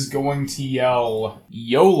 Ryder is going to yell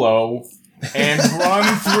YOLO and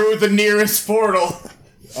run through the nearest portal.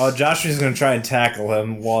 Oh, Joshua's going to try and tackle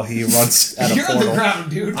him while he runs at a You're portal. on the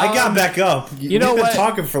ground, dude. I got back up. You know We've what? been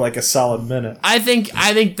talking for like a solid minute. I think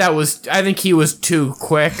he was too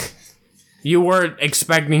quick. You weren't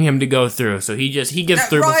expecting him to go through, so he gets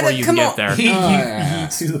through Ryder, before you can come get on. there. He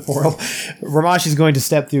eats through the portal. Ramash is going to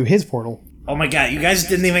step through his portal. Oh my god, you guys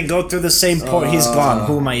didn't even go through the same portal. He's gone.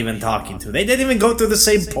 Who am I even talking to? They didn't even go through the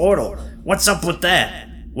same portal. What's up with that?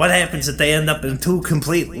 What happens if they end up in two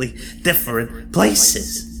completely different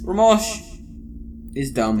places? Ramosh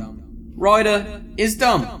is dumb. Ryder is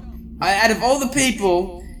dumb. Out of all the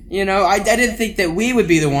people, you know, I didn't think that we would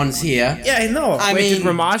be the ones here. Yeah, I know. Wait, did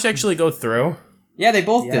Ramash actually go through? Yeah, they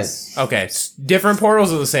both did. Okay, different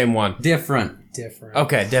portals or the same one? Different.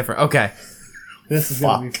 Okay, different. Okay. This is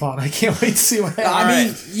going to be fun. I can't wait to see what happens. I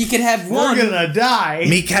mean, you could have one. We're going to die.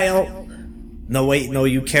 Mikhail. No, wait, no,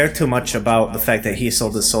 you care too much about the fact that he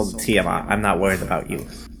sold his soul to Tiamat. I'm not worried about you.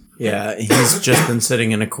 Yeah, he's just been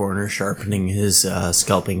sitting in a corner sharpening his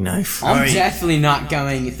scalping knife. I'm definitely not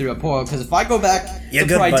going through a portal, because if I go back to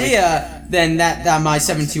good, Pridea, then that my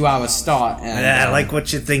 72 hours start. And, Yeah, I like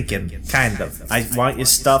what you're thinking. Kind of. I want your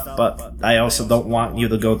stuff, but I also don't want you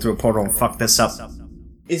to go through a portal and fuck this up.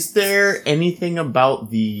 Is there anything about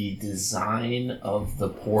the design of the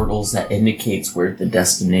portals that indicates where the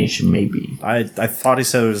destination may be? I thought he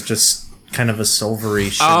said it was just kind of a silvery,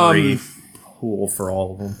 shimmery pool for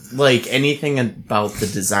all of them. Like, anything about the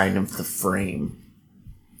design of the frame.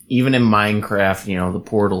 Even in Minecraft, the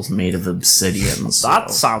portal's made of obsidian. So.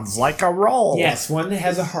 That sounds like a roll. Yes, one that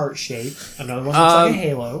has a heart shape, another one looks like a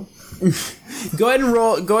halo. Go ahead and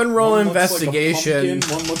roll One investigation.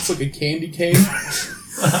 Looks like a pumpkin, one looks like a candy cane.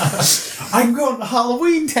 I'm going to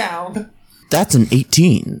Halloween Town. That's an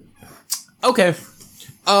 18. Okay.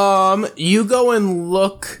 You go and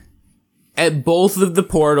look at both of the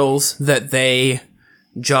portals that they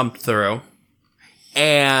jumped through.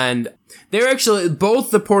 And they're actually,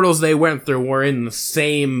 both the portals they went through were in the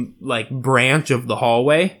same, branch of the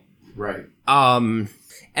hallway. Right.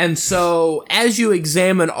 And so, as you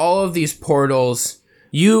examine all of these portals,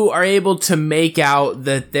 you are able to make out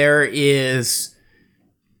that there is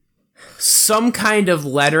some kind of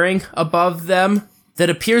lettering above them that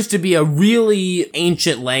appears to be a really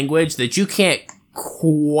ancient language that you can't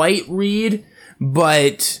quite read,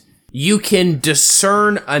 but you can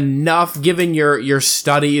discern enough, given your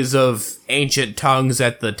studies of ancient tongues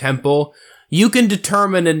at the temple, you can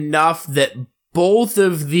determine enough that both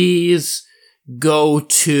of these go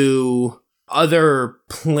to other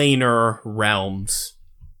planar realms.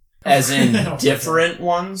 As in different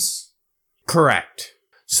ones? Correct.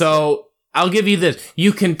 So, I'll give you this.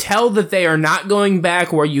 You can tell that they are not going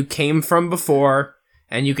back where you came from before,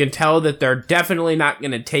 and you can tell that they're definitely not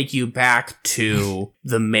going to take you back to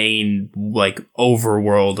the main,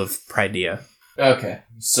 overworld of Pridea. Okay.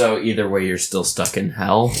 So either way, you're still stuck in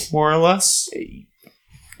hell, more or less?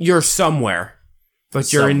 You're somewhere.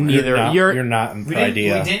 But you're in neither. You're not in We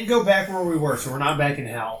Pridea. didn't go back where we were, so we're not back in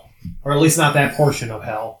hell. Or at least not that portion of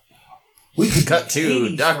hell. We could cut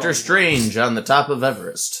to Doctor Strange on the top of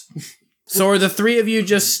Everest. So are the three of you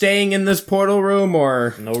just staying in this portal room,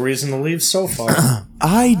 or no reason to leave so far?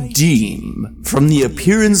 I deem, from the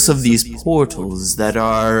appearance of these portals, that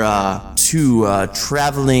our two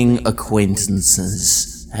traveling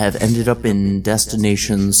acquaintances have ended up in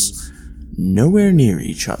destinations nowhere near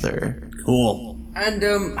each other. Cool.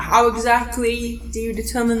 And how exactly do you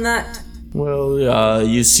determine that? Well,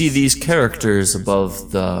 you see these characters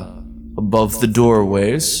above the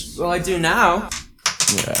doorways. Well, I do now.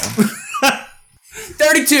 Yeah.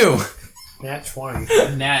 32! Nat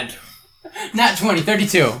 20. Nat 20,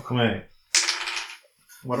 32. Wait.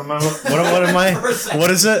 What am I?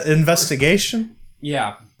 What is it? Investigation?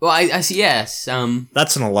 Yeah. Well, I see, yes.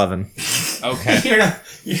 That's an 11. Okay. You're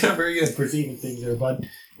not very good at perceiving things there, bud.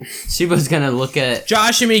 Shiba's gonna look at...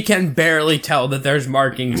 Josh and me can barely tell that there's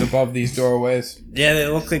markings above these doorways. Yeah, they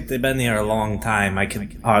look like they've been here a long time. I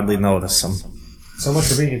can hardly notice them. So much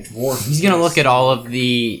for being a dwarf. He's gonna look at all of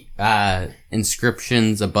the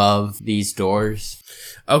inscriptions above these doors.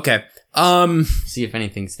 Okay. See if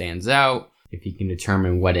anything stands out. If you can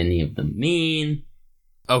determine what any of them mean.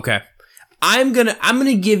 Okay. I'm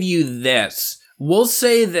gonna give you this. We'll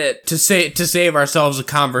say that to save ourselves a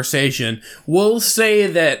conversation, we'll say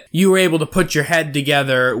that you were able to put your head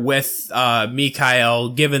together with Mikhail,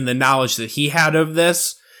 given the knowledge that he had of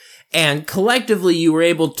this, and collectively you were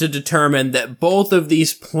able to determine that both of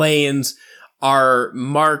these planes are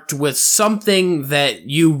marked with something that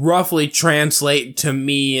you roughly translate to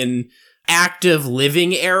mean active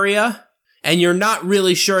living area. And you're not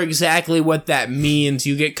really sure exactly what that means.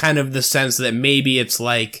 You get kind of the sense that maybe it's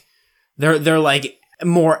like they're like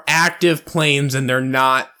more active planes and they're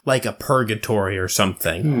not like a purgatory or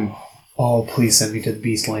something. Oh, please send me to the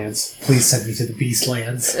Beastlands. Please send me to the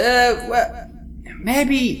Beastlands. Well,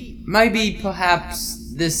 maybe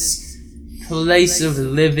perhaps this place of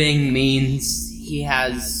living means he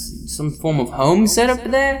has some form of home set up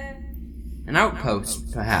there? An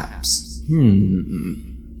outpost, perhaps.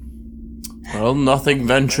 Well, nothing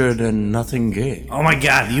ventured and nothing gained. Oh my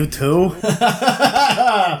god, you too?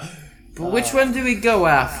 But which one do we go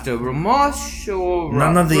after? Ramosh or...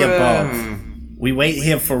 None of the above. We wait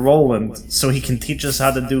here for Roland so he can teach us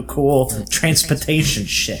how to do cool transportation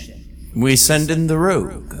shit. We send in the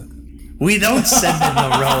rogue. We don't send in the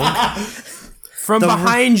rogue. From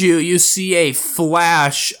behind you, you see a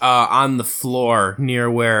flash on the floor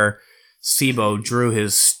near where Sibo drew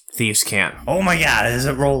his thieves' cant. Oh my god, is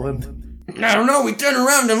it Roland? I don't know, we turn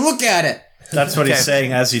around and look at it. That's what he's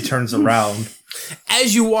saying as he turns around.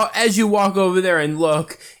 As you walk over there and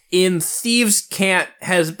look, in Thieves' Cant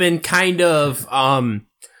has been kind of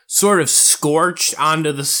sort of scorched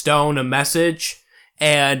onto the stone a message,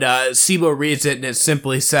 and Sibo reads it and it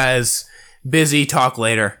simply says, "Busy, talk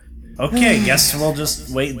later." Okay, guess we'll just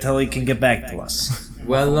wait until he can get back to us.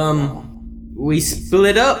 Well, we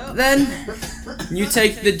split up then? You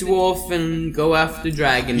take the dwarf and go after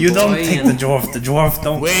Dragon Boy. You don't take the dwarf. The dwarf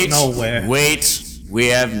don't Wait, go nowhere. wait. We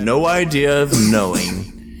have no idea of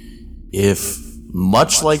knowing if,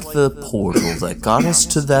 much like the portal that got us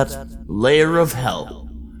to that layer of hell,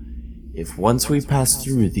 if once we pass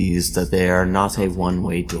through these, that they are not a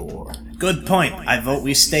one-way door. Good point. I vote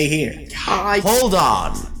we stay here. Hold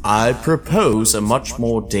on. I propose a much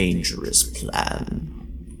more dangerous plan.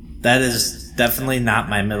 That is definitely not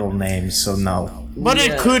my middle name, so no. But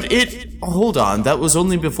hold on, that was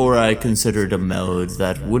only before I considered a mode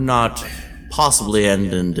that would not possibly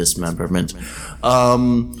end in dismemberment.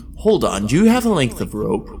 Hold on, do you have a length of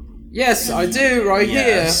rope? Yes, I do, right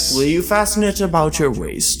here. Will you fasten it about your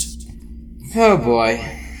waist? Oh boy.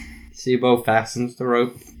 Sibo fastens the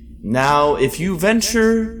rope. Now, if you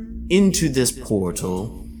venture into this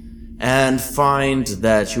portal and find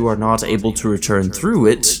that you are not able to return through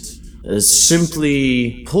it,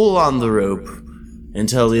 simply pull on the rope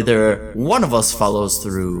until either one of us follows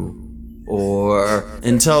through or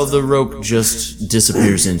until the rope just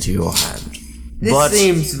disappears into your hand. This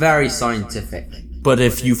seems very scientific. But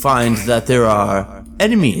if you find that there are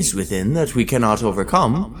enemies within that we cannot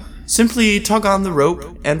overcome, simply tug on the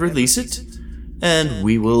rope and release it, and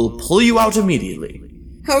we will pull you out immediately.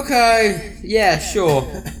 Okay, yeah, sure.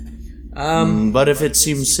 But if it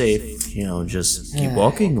seems safe, just keep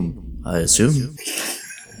walking, I assume.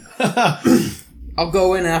 I'll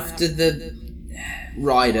go in after the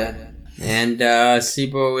rider. And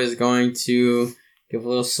Sibo is going to give a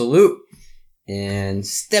little salute and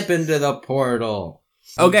step into the portal.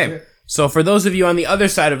 Okay, so for those of you on the other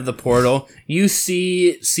side of the portal, you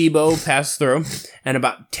see Sibo pass through, and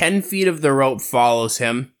about 10 feet of the rope follows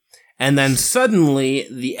him, and then suddenly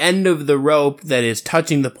the end of the rope that is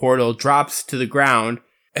touching the portal drops to the ground,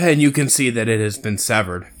 and you can see that it has been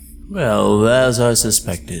severed. Well, as I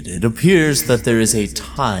suspected, it appears that there is a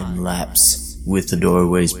time lapse with the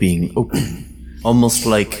doorways being open, almost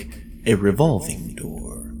like a revolving door.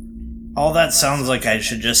 All that sounds like I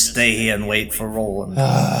should just stay here and wait for Roland.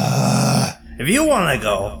 If you want to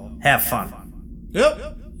go, have fun.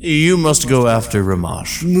 Yep. You must go after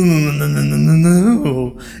Ramash.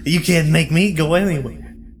 No. You can't make me go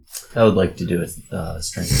anywhere. I would like to do a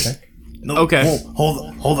strength check. No, okay.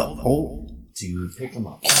 Hold up. To pick him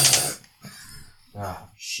up. Ah,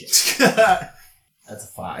 shit. That's a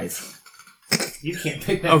 5. You can't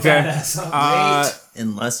pick that Okay. fat ass up.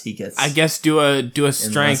 Unless he gets... I guess do a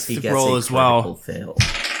strength roll as well. Fail.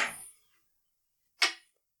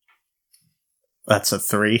 That's a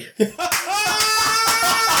 3.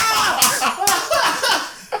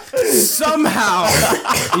 Somehow,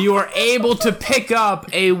 you are able to pick up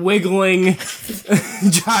a wiggling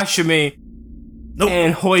Joshua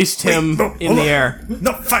and hoist him in the air.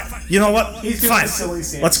 No, fine. You know what? Fine.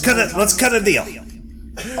 Let's cut a deal.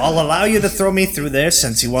 I'll allow you to throw me through there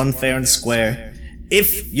since you won fair and square.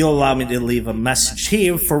 If you'll allow me to leave a message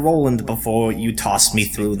here for Roland before you toss me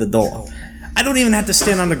through the door. I don't even have to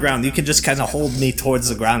stand on the ground. You can just kind of hold me towards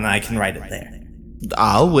the ground and I can write it there.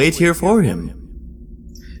 I'll wait here for him.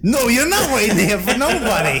 No, you're not waiting here for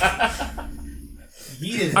nobody.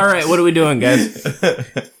 All right, what are we doing, guys?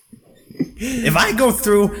 If I go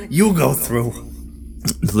through, you go through.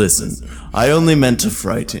 Listen, I only meant to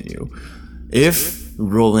frighten you. If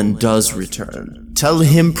Roland does return, tell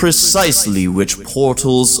him precisely which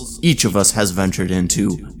portals each of us has ventured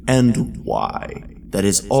into and why. That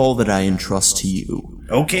is all that I entrust to you.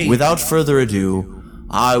 Okay. Without further ado,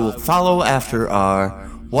 I will follow after our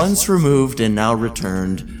once removed and now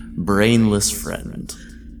returned brainless friend.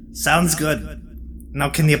 Sounds good. Now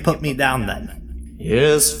can you put me down then?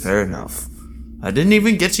 Yes, fair enough. I didn't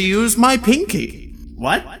even get to use my pinky.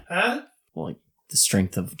 What? Huh? Well, the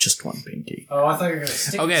strength of just one pinky. Oh, I thought you were gonna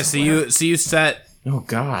stick it Okay, somewhere. so you set Oh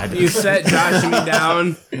God! you set Joshua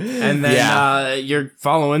down, and then you're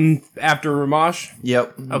following after Ramash.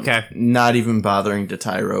 Yep. Okay. Not even bothering to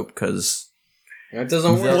tie rope because It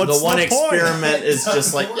doesn't work. the What's one the point? experiment is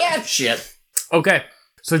just like shit. Okay,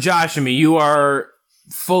 so Joshua, you are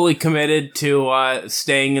fully committed to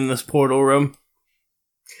staying in this portal room.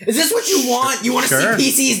 Is this what you want? You want to Sure.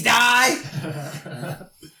 see PCs die?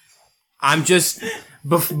 I'm just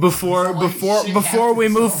before we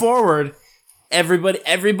move forward.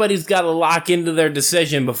 Everybody's got to lock into their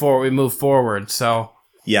decision before we move forward. So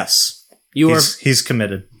Yes. He's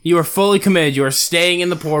committed. You are fully committed. You are staying in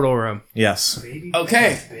the portal room. Yes.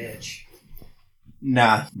 Okay.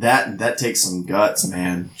 Nah, that takes some guts,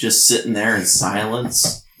 man. Just sitting there in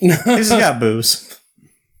silence. He's got booze.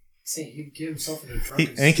 See, he can give himself an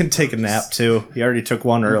And he can take a nap too. He already took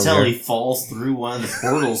one earlier. Until he falls through one of the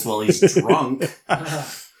portals while he's drunk. You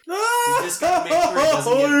just gotta make sure he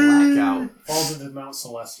doesn't get blackout. Falls into Mount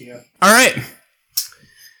Celestia. All right.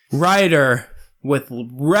 Ryder, with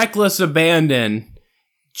reckless abandon,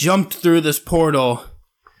 jumped through this portal,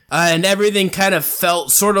 and everything kind of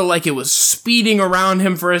felt sort of like it was speeding around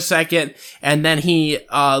him for a second, and then he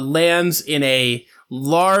lands in a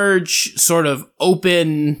large, sort of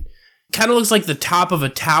open, kind of looks like the top of a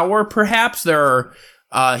tower, perhaps. There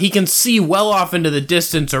are, he can see well off into the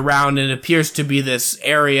distance around, and it appears to be this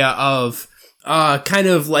area of kind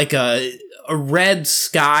of like a red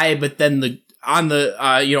sky, but then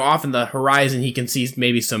off in the horizon, he can see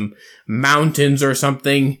maybe some mountains or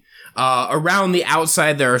something. Around the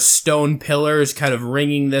outside, there are stone pillars kind of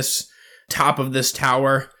ringing this top of this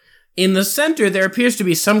tower. In the center, there appears to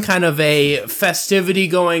be some kind of a festivity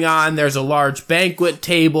going on. There's a large banquet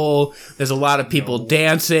table. There's a lot of people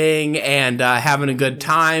dancing and having a good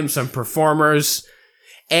time, some performers.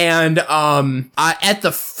 And at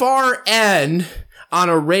the far end, on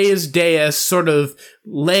a raised dais, sort of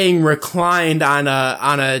laying reclined on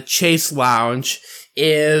a chase lounge,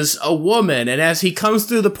 is a woman. And as he comes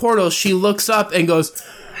through the portal, she looks up and goes,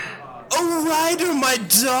 "Oh, Ryder, my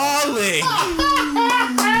darling!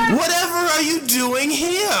 Whatever are you doing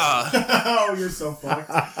here?" Oh, you're so fucked.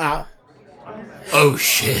 Oh,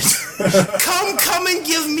 shit. Come and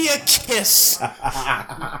give me a kiss.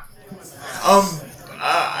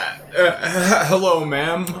 Hello,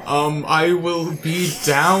 ma'am. I will be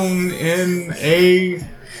down in a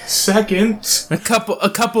second. A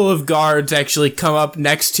couple of guards actually come up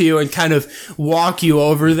next to you and kind of walk you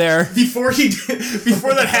over there. Before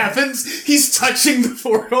that happens, he's touching the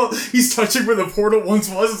portal. He's touching where the portal once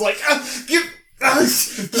was. It's like, give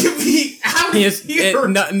me out of here.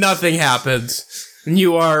 Nothing happens.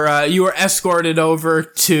 You are escorted over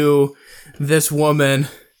to this woman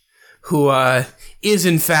who is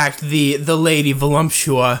in fact the Lady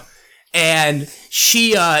Voluptua, and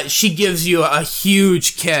she gives you a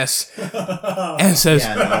huge kiss and says,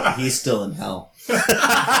 "Yeah, no, he's still in hell."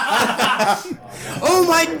 "Oh,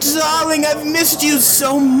 my darling, I've missed you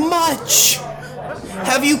so much.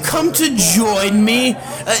 Have you come to join me?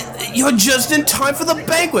 You're just in time for the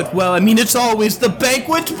banquet." "Well, I mean, it's always the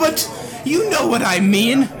banquet, but you know what I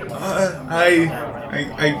mean."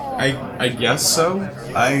 I guess so.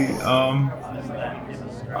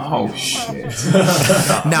 Oh, shit.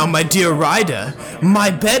 "Now, my dear Ryder, my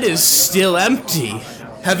bed is still empty.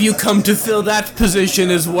 Have you come to fill that position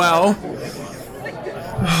as well?"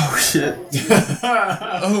 Oh, shit. You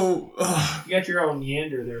got your own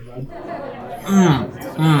Neander there, bud.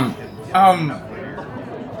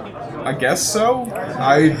 I guess so.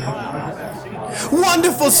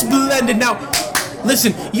 Wonderful, splendid. Now,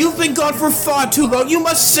 listen, you've been gone for far too long. You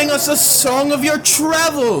must sing us a song of your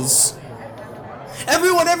travels.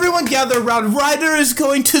 Everyone gather around. Ryder is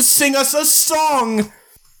going to sing us a song.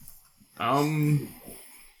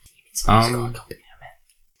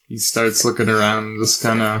 He starts looking around, just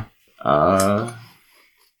kind of,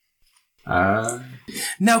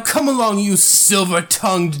 Now come along, you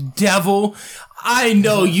silver-tongued devil. I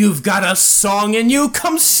know you've got a song in you.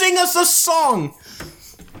 Come sing us a song.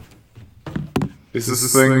 Is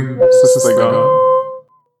this thing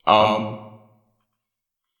on?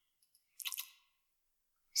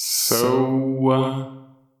 So,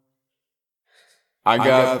 I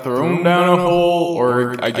got thrown down a hole,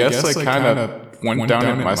 or I guess I kind of went down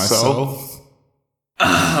it myself.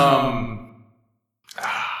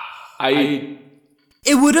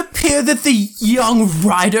 It would appear that the young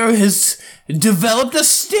Ryder has developed a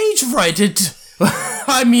stage fright.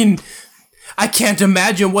 I mean, I can't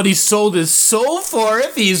imagine what he sold his soul for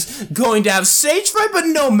if he's going to have stage fright, but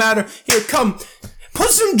no matter. Here, come.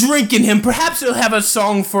 Put some drink in him. Perhaps he'll have a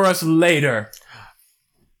song for us later.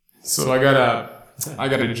 So I got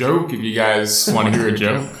a joke if you guys want to hear a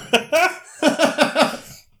joke.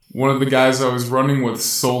 One of the guys I was running with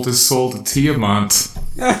sold his soul to Tiamat.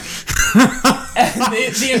 And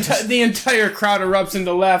the entire crowd erupts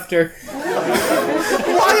into laughter.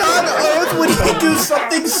 Why on earth would he do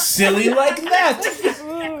something silly like that?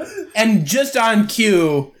 And just on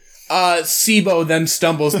cue, Sibo then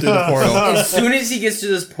stumbles through the portal. As soon as he gets to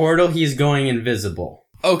this portal, he's going invisible.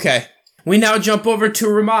 Okay. We now jump over to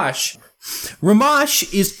Ramash.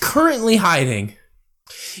 Ramash is currently hiding.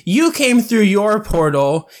 You came through your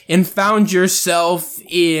portal and found yourself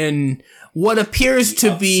in what appears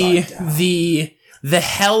to be the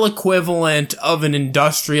hell equivalent of an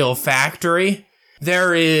industrial factory.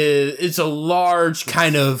 It's a large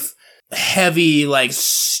kind of heavy, like,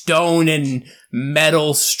 stone and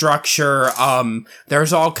metal structure.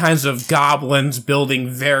 There's all kinds of goblins building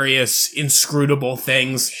various inscrutable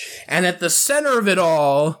things. And at the center of it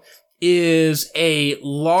all is a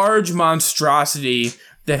large monstrosity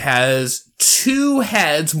that has two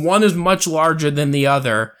heads. One is much larger than the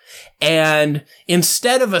other. And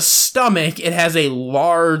instead of a stomach, it has a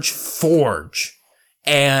large forge.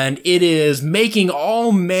 And it is making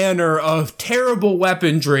all manner of terrible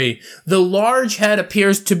weaponry. The large head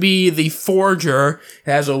appears to be the forger.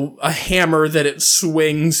 It has a hammer that it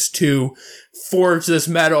swings to forge this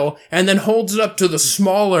metal, and then holds it up to the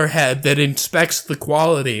smaller head that inspects the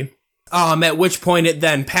quality. At which point it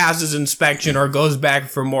then passes inspection or goes back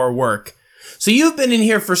for more work. So you've been in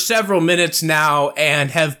here for several minutes now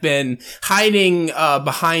and have been hiding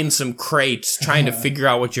behind some crates, trying to figure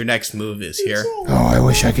out what your next move is here. Oh, I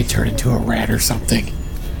wish I could turn into a rat or something.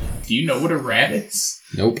 Do you know what a rat is?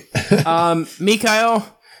 Nope.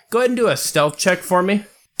 Mikhail, go ahead and do a stealth check for me.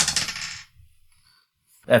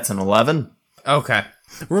 That's an 11. Okay.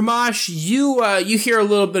 Ramash, you hear a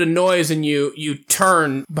little bit of noise and you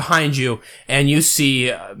turn behind you and you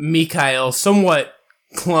see Mikhail somewhat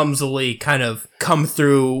clumsily kind of come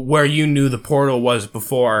through where you knew the portal was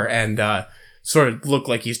before and sort of look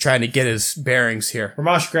like he's trying to get his bearings here.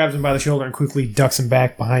 Ramash grabs him by the shoulder and quickly ducks him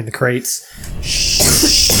back behind the crates.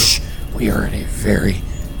 Shh. We are in a very,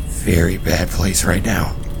 very bad place right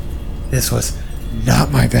now. This was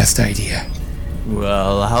not my best idea.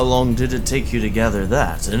 Well, how long did it take you to gather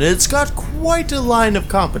that? And it's got quite a line of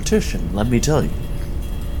competition, let me tell you.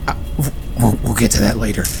 We'll get to that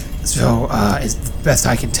later. So, as best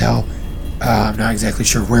I can tell, I'm not exactly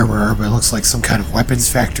sure where we are, but it looks like some kind of weapons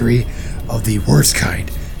factory of the worst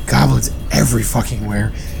kind. Goblins every fucking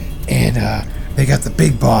where. And they got the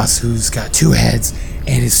big boss who's got two heads,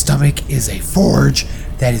 and his stomach is a forge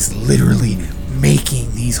that is literally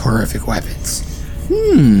making these horrific weapons.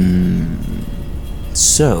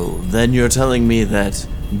 So, then you're telling me that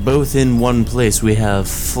both in one place we have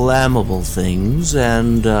flammable things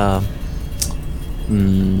and,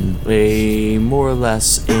 a more or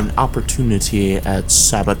less an opportunity at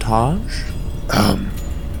sabotage?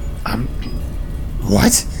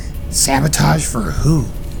 What? Sabotage for who?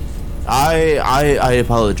 I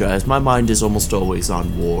apologize. My mind is almost always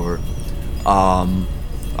on war.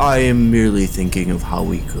 I am merely thinking of how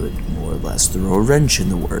we could more or less throw a wrench in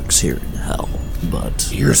the works here in hell, but...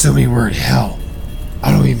 You're assuming we're in hell.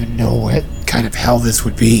 I don't even know what kind of hell this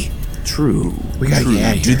would be. True. We gotta get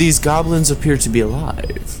out of here. Do these goblins appear to be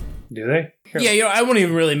alive? Do they? Yeah, I won't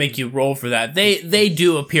even really make you roll for that. They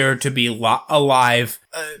do appear to be alive.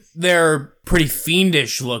 They're pretty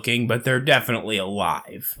fiendish looking, but they're definitely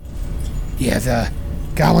alive. Yeah, the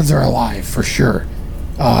goblins are alive, for sure.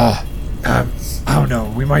 I don't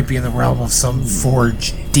know. We might be in the realm of some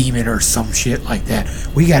forge demon or some shit like that.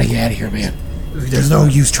 We gotta get out of here, man. There's no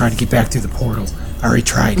use trying to get back through the portal. I already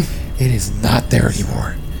tried. It is not there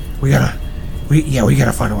anymore. We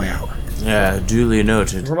gotta find a way out. Yeah, duly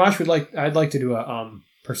noted. Ramash I'd like to do a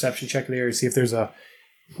perception check in the area to see if there's a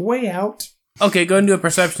way out. Okay, go ahead and do a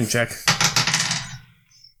perception check.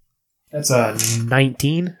 That's a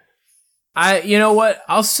 19. You know what?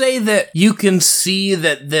 I'll say that you can see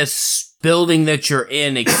that this building that you're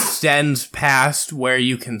in extends past where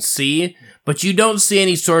you can see, but you don't see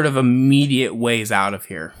any sort of immediate ways out of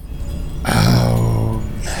here.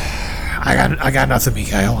 I got nothing,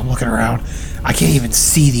 Mikhail. I'm looking around. I can't even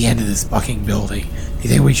see the end of this fucking building. Do you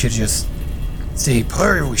think we should just stay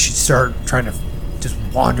put, or we should start trying to just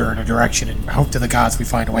wander in a direction and hope to the gods we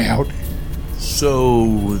find a way out?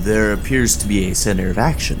 So, there appears to be a center of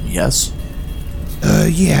action, yes?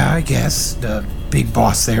 Yeah, I guess. The big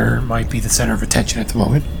boss there might be the center of attention at the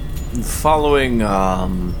moment. Following,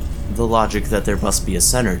 the logic that there must be a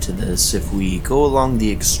center to this, if we go along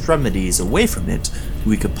the extremities away from it,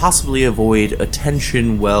 we could possibly avoid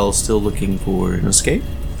attention while still looking for an escape?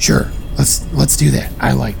 Sure. Let's do that.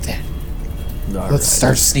 I like that. Let's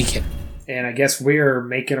start sneaking. And I guess we're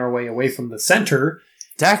making our way away from the center.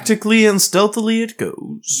 Tactically and stealthily it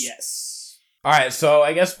goes. Yes. Alright, so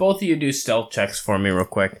I guess both of you do stealth checks for me real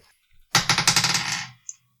quick.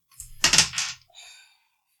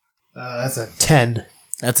 That's a 10.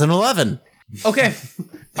 That's an 11. Okay.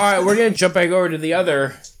 Alright, we're gonna jump back over to the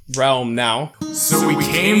other realm now. So we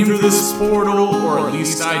came through this portal, or at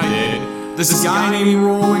least I did. This guy named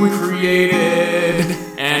Rowan created,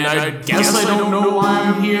 and I guess I don't know why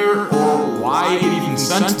I'm here, or why it even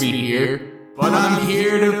sent me here. but I'm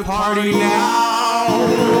here to party now.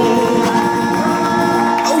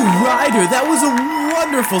 Oh, Ryder, that was a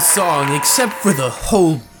wonderful song, except for the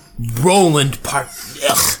whole Roland part.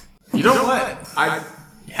 Ugh. You know what?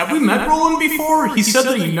 Have we met Roland before? He said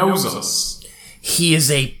that he knows us. He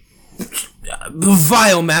is a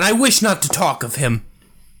vile man. I wish not to talk of him.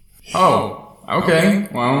 Oh, okay.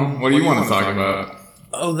 Well, what do you want to talk about?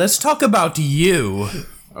 Oh, let's talk about you.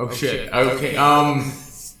 Oh, shit. Okay,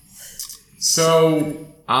 so,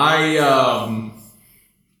 I,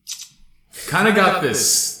 kind of got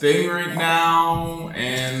this thing right now,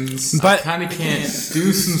 and I kind of can't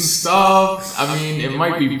do some stuff. I mean, it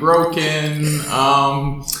might be broken.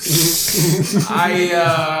 I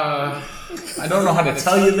don't know how to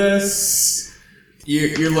tell you this.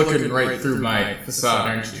 You're looking right through my facade,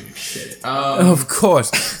 aren't you? Shit. Of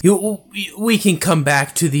course. We can come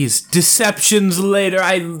back to these deceptions later.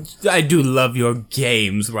 I do love your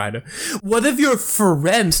games, Ryder. What of your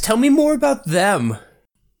friends? Tell me more about them.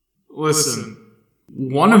 Listen,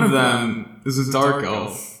 one of them is a dark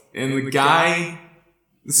elf, and the guy,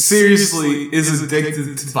 seriously, is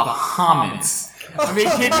addicted to Bahamut. I mean,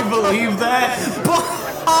 can you believe that?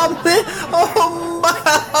 Bahamut? Oh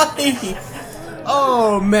my!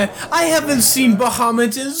 Oh man, I haven't seen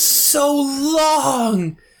Bahamut in so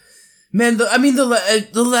long. Man, the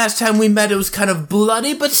last time we met, it was kind of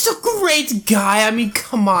bloody, but still great guy. I mean,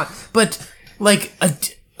 come on. But like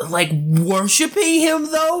worshipping him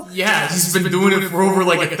though? Yeah, he's been doing it for over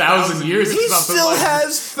 1,000 years. He still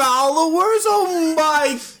has followers. Oh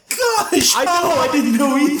my gosh! I know, I didn't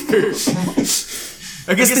know either.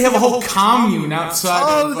 I guess they have a whole commune outside.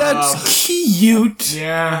 Oh, that's cute.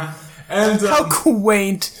 Yeah. And how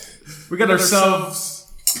quaint! We got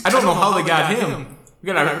ourselves. I don't know how they got him.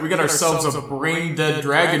 We got ourselves a brain dead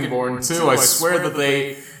dragonborn too. I swear that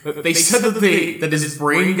they said that his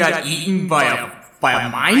brain got eaten by a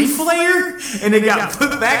mind flayer, and it got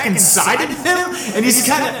put back inside of him. And he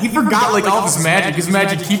forgot all of his magic. His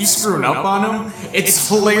magic keeps screwing up on him. It's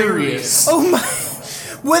hilarious. Oh my!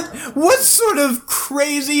 What sort of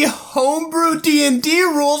crazy homebrew D&D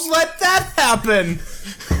rules let that happen?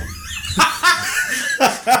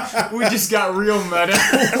 We just got real meta.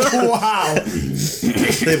 Wow.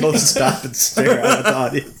 They both stop and stare at the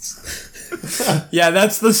audience. Yeah,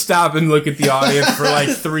 that's the stop and look at the audience for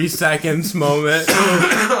 3 seconds moment.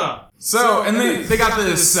 So, and they got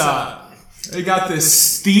this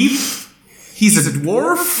Steve. He's a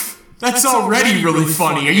dwarf. That's already really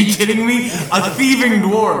funny. Are you kidding me? A thieving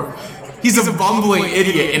dwarf. He's a bumbling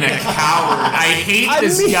idiot and a coward. I hate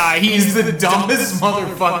this guy. He's the dumbest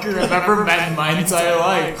motherfucker I've ever met in my entire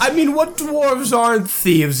life. I mean, what dwarves aren't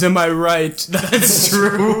thieves, am I right? That's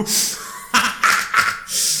true.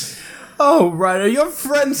 Oh, Ryder, your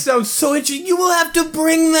friends sound so interesting. You will have to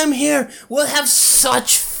bring them here. We'll have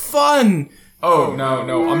such fun. Oh,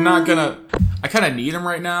 no, I'm not gonna... I kind of need him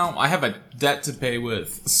right now. I have a debt to pay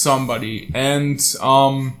with somebody, and,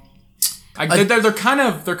 they're kind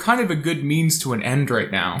of a good means to an end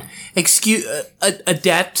right now. Excuse a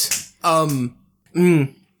debt.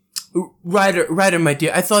 Ryder, my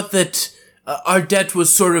dear, I thought that our debt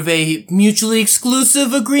was sort of a mutually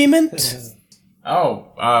exclusive agreement.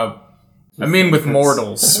 I mean, with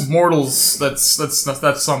mortals,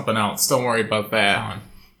 that's something else. Don't worry about that.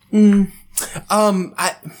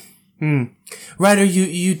 Ryder,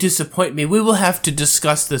 you disappoint me. We will have to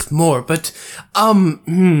discuss this more, but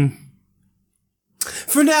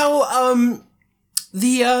for now,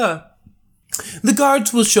 the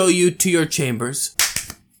guards will show you to your chambers.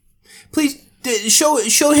 Please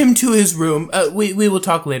show him to his room. We will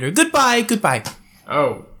talk later. Goodbye.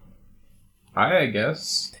 Oh, I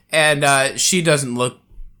guess. And she doesn't look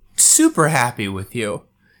super happy with you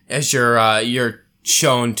as you're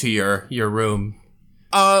shown to your room.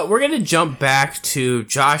 We're gonna jump back to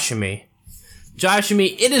Joshimi.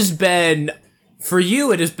 Joshimi, it has been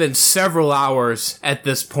several hours at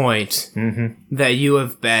this point that you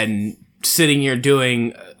have been sitting here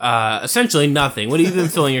doing essentially nothing. What have you been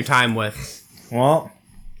filling your time with? Well,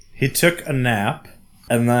 he took a nap,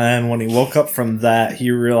 and then when he woke up from that,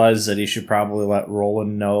 he realized that he should probably let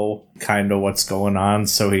Roland know kind of what's going on,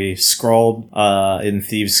 so he scrolled in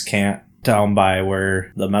Thieves' Cant down by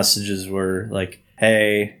where the messages were like,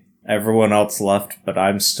 hey, everyone else left, but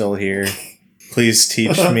I'm still here. Please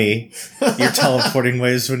teach me your teleporting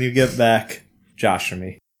ways when you get back.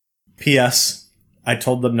 Joshimi. P.S. I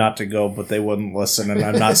told them not to go, but they wouldn't listen, and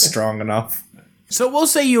I'm not strong enough. So we'll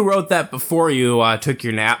say you wrote that before you took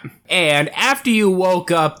your nap. And after you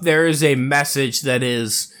woke up, there is a message that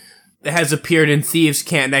has appeared in Thieves'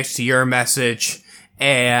 Cant next to your message.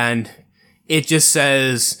 And it just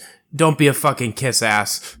says, Don't be a fucking kiss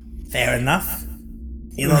ass. Fair enough.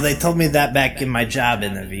 You know, they told me that back in my job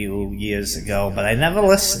interview years ago, but I never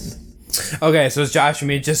listened. Okay, so it's Josh and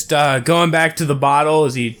me just going back to the bottle.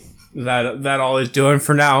 Is that all he's doing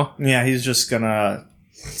for now? Yeah, he's just gonna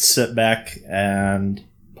sit back and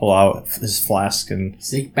pull out his flask and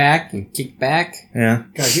sit back and kick back. Yeah.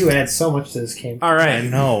 God, you add so much to this game. All right. I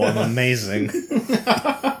know, I'm amazing.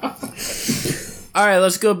 All right,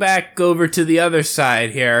 let's go back over to the other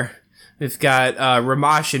side here. We've got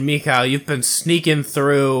Ramash and Mikhail. You've been sneaking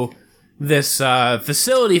through this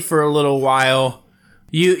facility for a little while.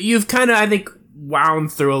 You've kind of, I think,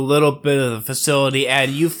 wound through a little bit of the facility,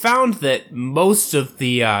 and you found that most of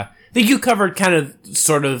the... I think you covered kind of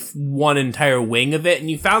sort of one entire wing of it,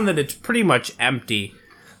 and you found that it's pretty much empty.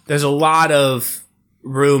 There's a lot of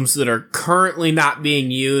rooms that are currently not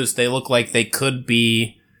being used. They look like they could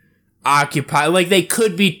be occupied, like they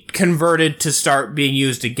could be converted to start being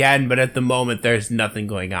used again, but at the moment there's nothing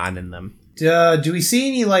going on in them. Do we see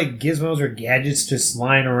any like gizmos or gadgets just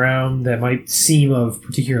lying around that might seem of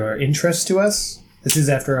particular interest to us? This is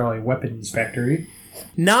after all a weapons factory.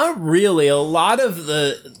 Not really. A lot of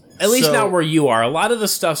the, at least not where you are, a lot of the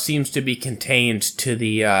stuff seems to be contained to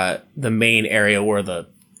the main area where the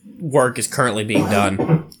work is currently being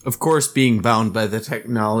done. Of course, being bound by the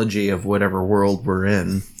technology of whatever world we're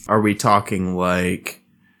in, are we talking like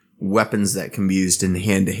weapons that can be used in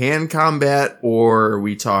hand-to-hand combat, or are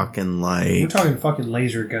we talking like... We're talking fucking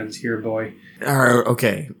laser guns here, boy.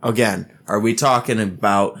 Okay, again, are we talking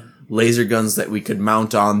about laser guns that we could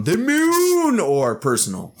mount on the moon, or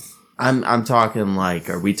personal? I'm talking like,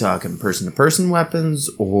 are we talking person-to-person weapons,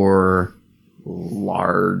 or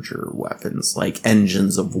larger weapons, like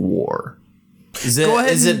engines of war? Is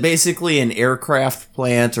it basically an aircraft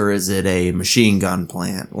plant, or is it a machine gun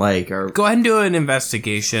plant? Go ahead and do an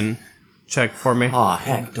investigation check for me. Oh,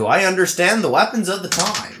 heck, do I understand the weapons of the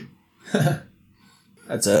time?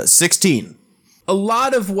 That's a 16. A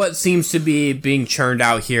lot of what seems to be being churned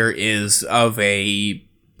out here is of a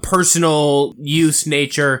personal use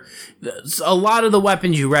nature. A lot of the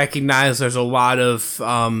weapons you recognize, there's a lot of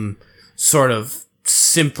sort of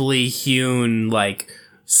simply hewn, like,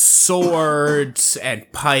 swords and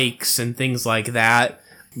pikes and things like that.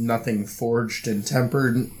 Nothing forged and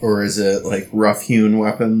tempered, or is it like rough-hewn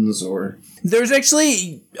weapons, or... There's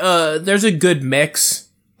actually, there's a good mix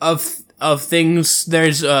of things.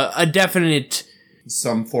 There's a definite...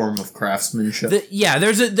 Some form of craftsmanship.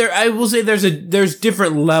 I will say there's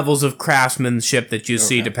different levels of craftsmanship that you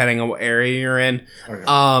see depending on what area you're in. Okay.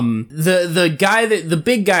 The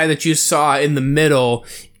big guy that you saw in the middle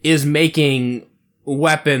is making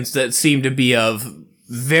weapons that seem to be of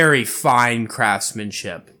very fine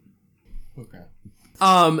craftsmanship. Okay.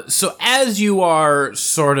 So as you are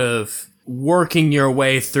sort of working your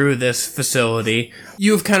way through this facility,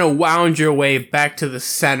 you've kind of wound your way back to the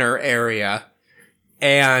center area.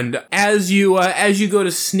 And as you go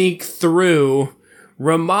to sneak through,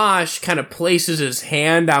 Ramash kind of places his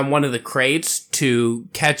hand on one of the crates to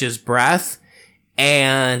catch his breath.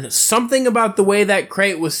 And something about the way that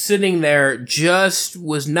crate was sitting there just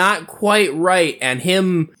was not quite right. And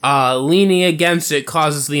him leaning against it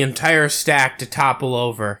causes the entire stack to topple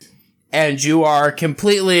over. And you are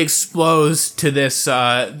completely exposed to this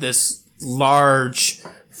large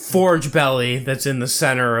forge belly that's in the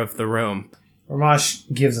center of the room. Ramash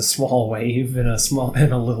gives a small wave and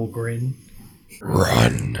a little grin.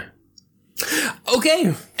 Run.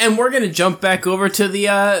 Okay, and we're gonna jump back over to the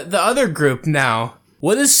other group now.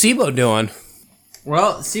 What is Sibo doing?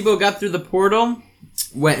 Well, Sibo got through the portal,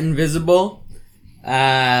 went invisible.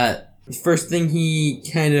 First thing he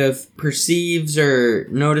kind of perceives or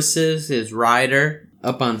notices is Ryder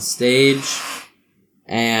up on stage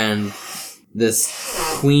and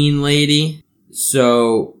this queen lady.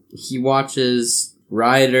 So he watches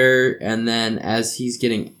Ryder, and then as he's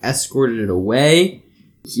getting escorted away,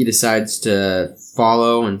 he decides to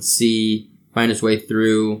follow and find his way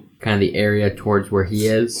through kind of the area towards where he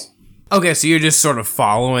is. Okay, so you're just sort of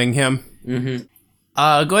following him.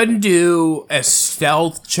 Mm-hmm. Go ahead and do a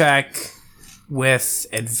stealth check with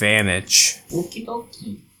advantage. Okie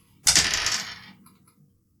dokie.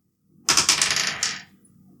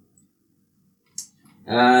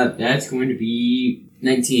 That's going to be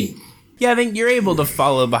 19. Yeah, I think you're able to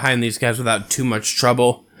follow behind these guys without too much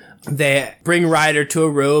trouble. They bring Ryder to a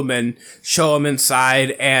room and show him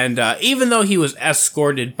inside, and even though he was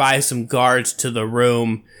escorted by some guards to the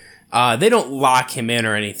room, they don't lock him in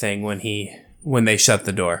or anything when they shut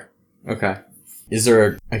the door. Okay. Is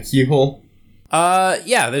there a keyhole?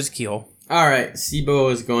 Yeah, there's a keyhole. Alright,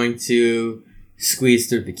 Sibo is going to squeeze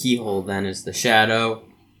through the keyhole then as the shadow,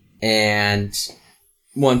 And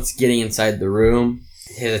once getting inside the room,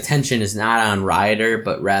 his attention is not on Ryder,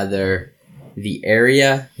 but rather the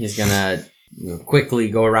area. He's gonna quickly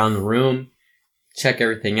go around the room, check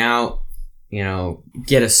everything out,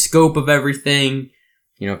 get a scope of everything.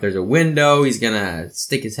 If there's a window, he's gonna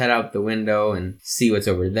stick his head out the window and see what's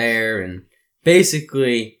over there and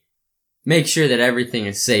basically make sure that everything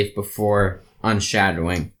is safe before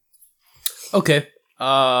unshadowing. Okay.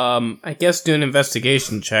 I guess do an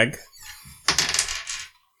investigation check.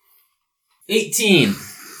 18.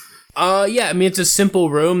 Yeah, I mean, it's a simple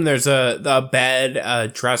room. There's a bed, a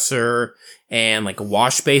dresser, and like a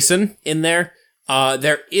wash basin in there.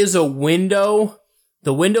 There is a window.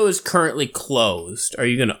 The window is currently closed. Are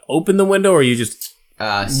you going to open the window, or are you just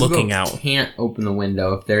looking out? Can't open the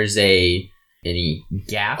window if there's any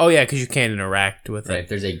gap. Oh yeah, because you can't interact with it. If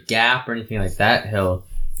there's a gap or anything like that,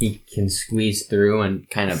 he can squeeze through and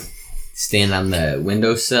kind of stand on the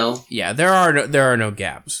windowsill. Yeah, there are no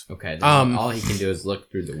gaps. Okay, all he can do is look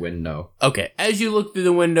through the window. Okay, as you look through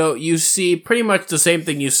the window, you see pretty much the same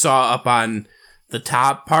thing you saw up on the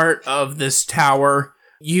top part of this tower.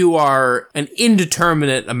 You are an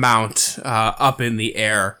indeterminate amount up in the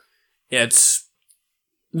air. It's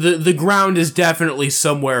the ground is definitely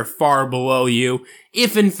somewhere far below you,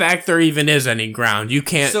 if in fact there even is any ground.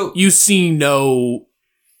 You see no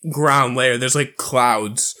ground layer. There's like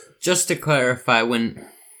clouds. Just to clarify, when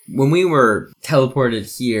we were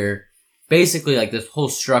teleported here, basically like this whole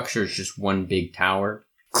structure is just one big tower.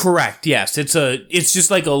 Correct. Yes, it's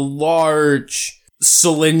just like a large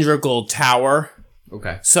cylindrical tower.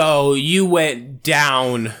 Okay. So you went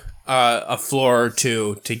down a floor or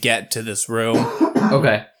two to get to this room.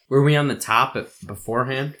 Okay. Were we on the top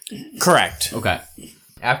beforehand? Correct. Okay.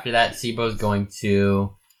 After that, Sibo's going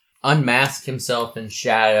to unmask himself in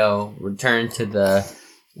shadow, return to the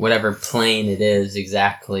whatever plane it is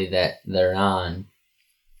exactly that they're on,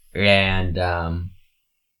 and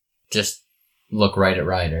just look right at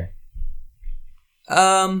Ryder.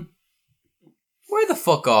 Where the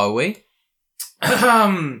fuck are we?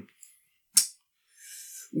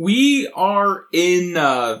 We are in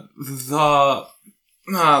the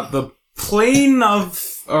plane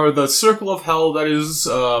of, or the circle of hell that is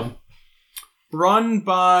run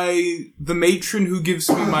by the matron who gives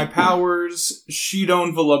me my powers,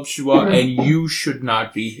 Shidon Voluptua, and you should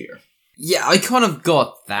not be here. Yeah, I kind of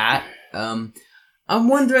got that. I'm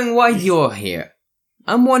wondering why you're here.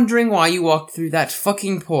 I'm wondering why you walked through that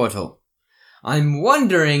fucking portal. I'm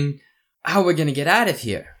wondering how we're gonna get out of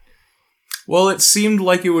here. Well, it seemed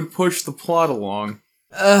like it would push the plot along.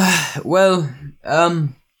 What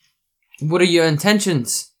are your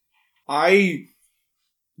intentions? I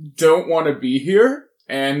don't want to be here,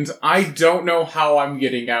 and I don't know how I'm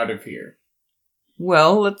getting out of here.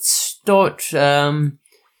 Well, let's start,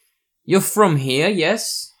 you're from here,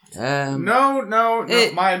 yes? No,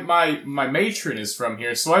 my matron is from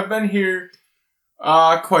here, so I've been here,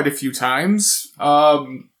 quite a few times.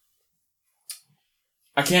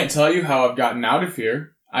 I can't tell you how I've gotten out of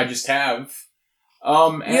here. I just have.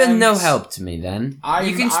 You're no help to me, then.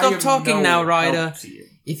 You can stop talking now, Ryder.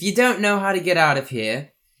 If you don't know how to get out of here...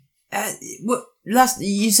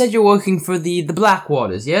 you said you're working for the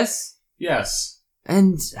Blackwaters, yes? Yes.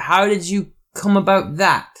 And how did you come about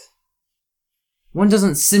that? One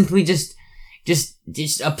doesn't simply just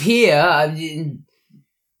appear.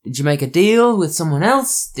 Did you make a deal with someone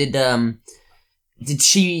else? Did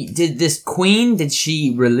this queen, did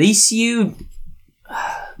she release you?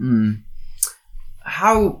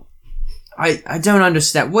 How? I don't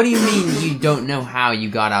understand. What do you mean you don't know how you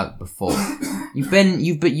got out before? You've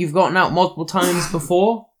gotten out multiple times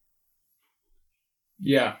before?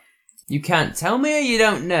 Yeah. You can't tell me, or you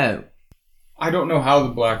don't know? I don't know how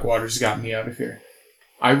the Blackwaters got me out of here.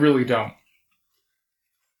 I really don't.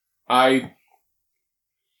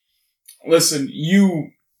 Listen,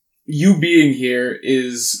 you being here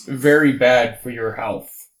is very bad for your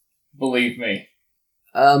health. Believe me.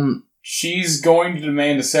 She's going to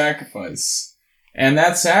demand a sacrifice. And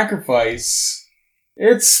that sacrifice,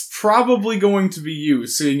 it's probably going to be you,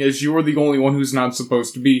 seeing as you're the only one who's not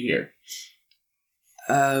supposed to be here.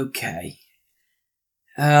 Okay.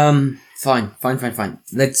 Fine.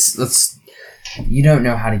 Let's... You don't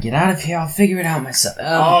know how to get out of here, I'll figure it out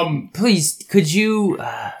myself. Please, could you...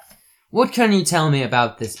 what can you tell me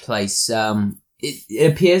about this place?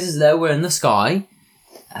 It appears as though we're in the sky.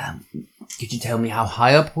 Could you tell me how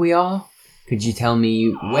high up we are? Could you tell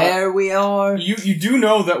me where we are? You do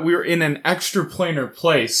know that we're in an extraplanar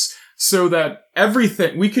place, so that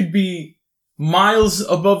everything... We could be miles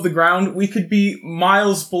above the ground, we could be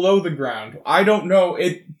miles below the ground. I don't know,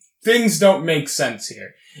 things don't make sense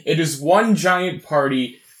here. It is one giant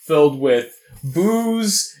party filled with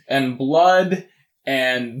booze and blood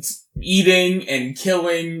and eating and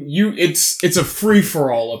killing. It's a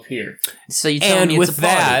free-for-all up here. So you tell me And it's with a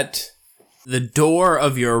party. that, the door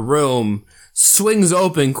of your room swings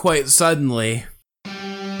open quite suddenly.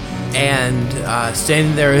 And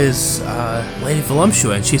standing there is Lady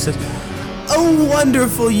Voluptua, and she says, "Oh,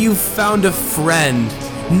 wonderful, you've found a friend.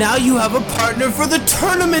 Now you have a partner for the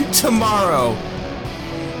tournament tomorrow.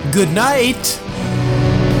 Good night."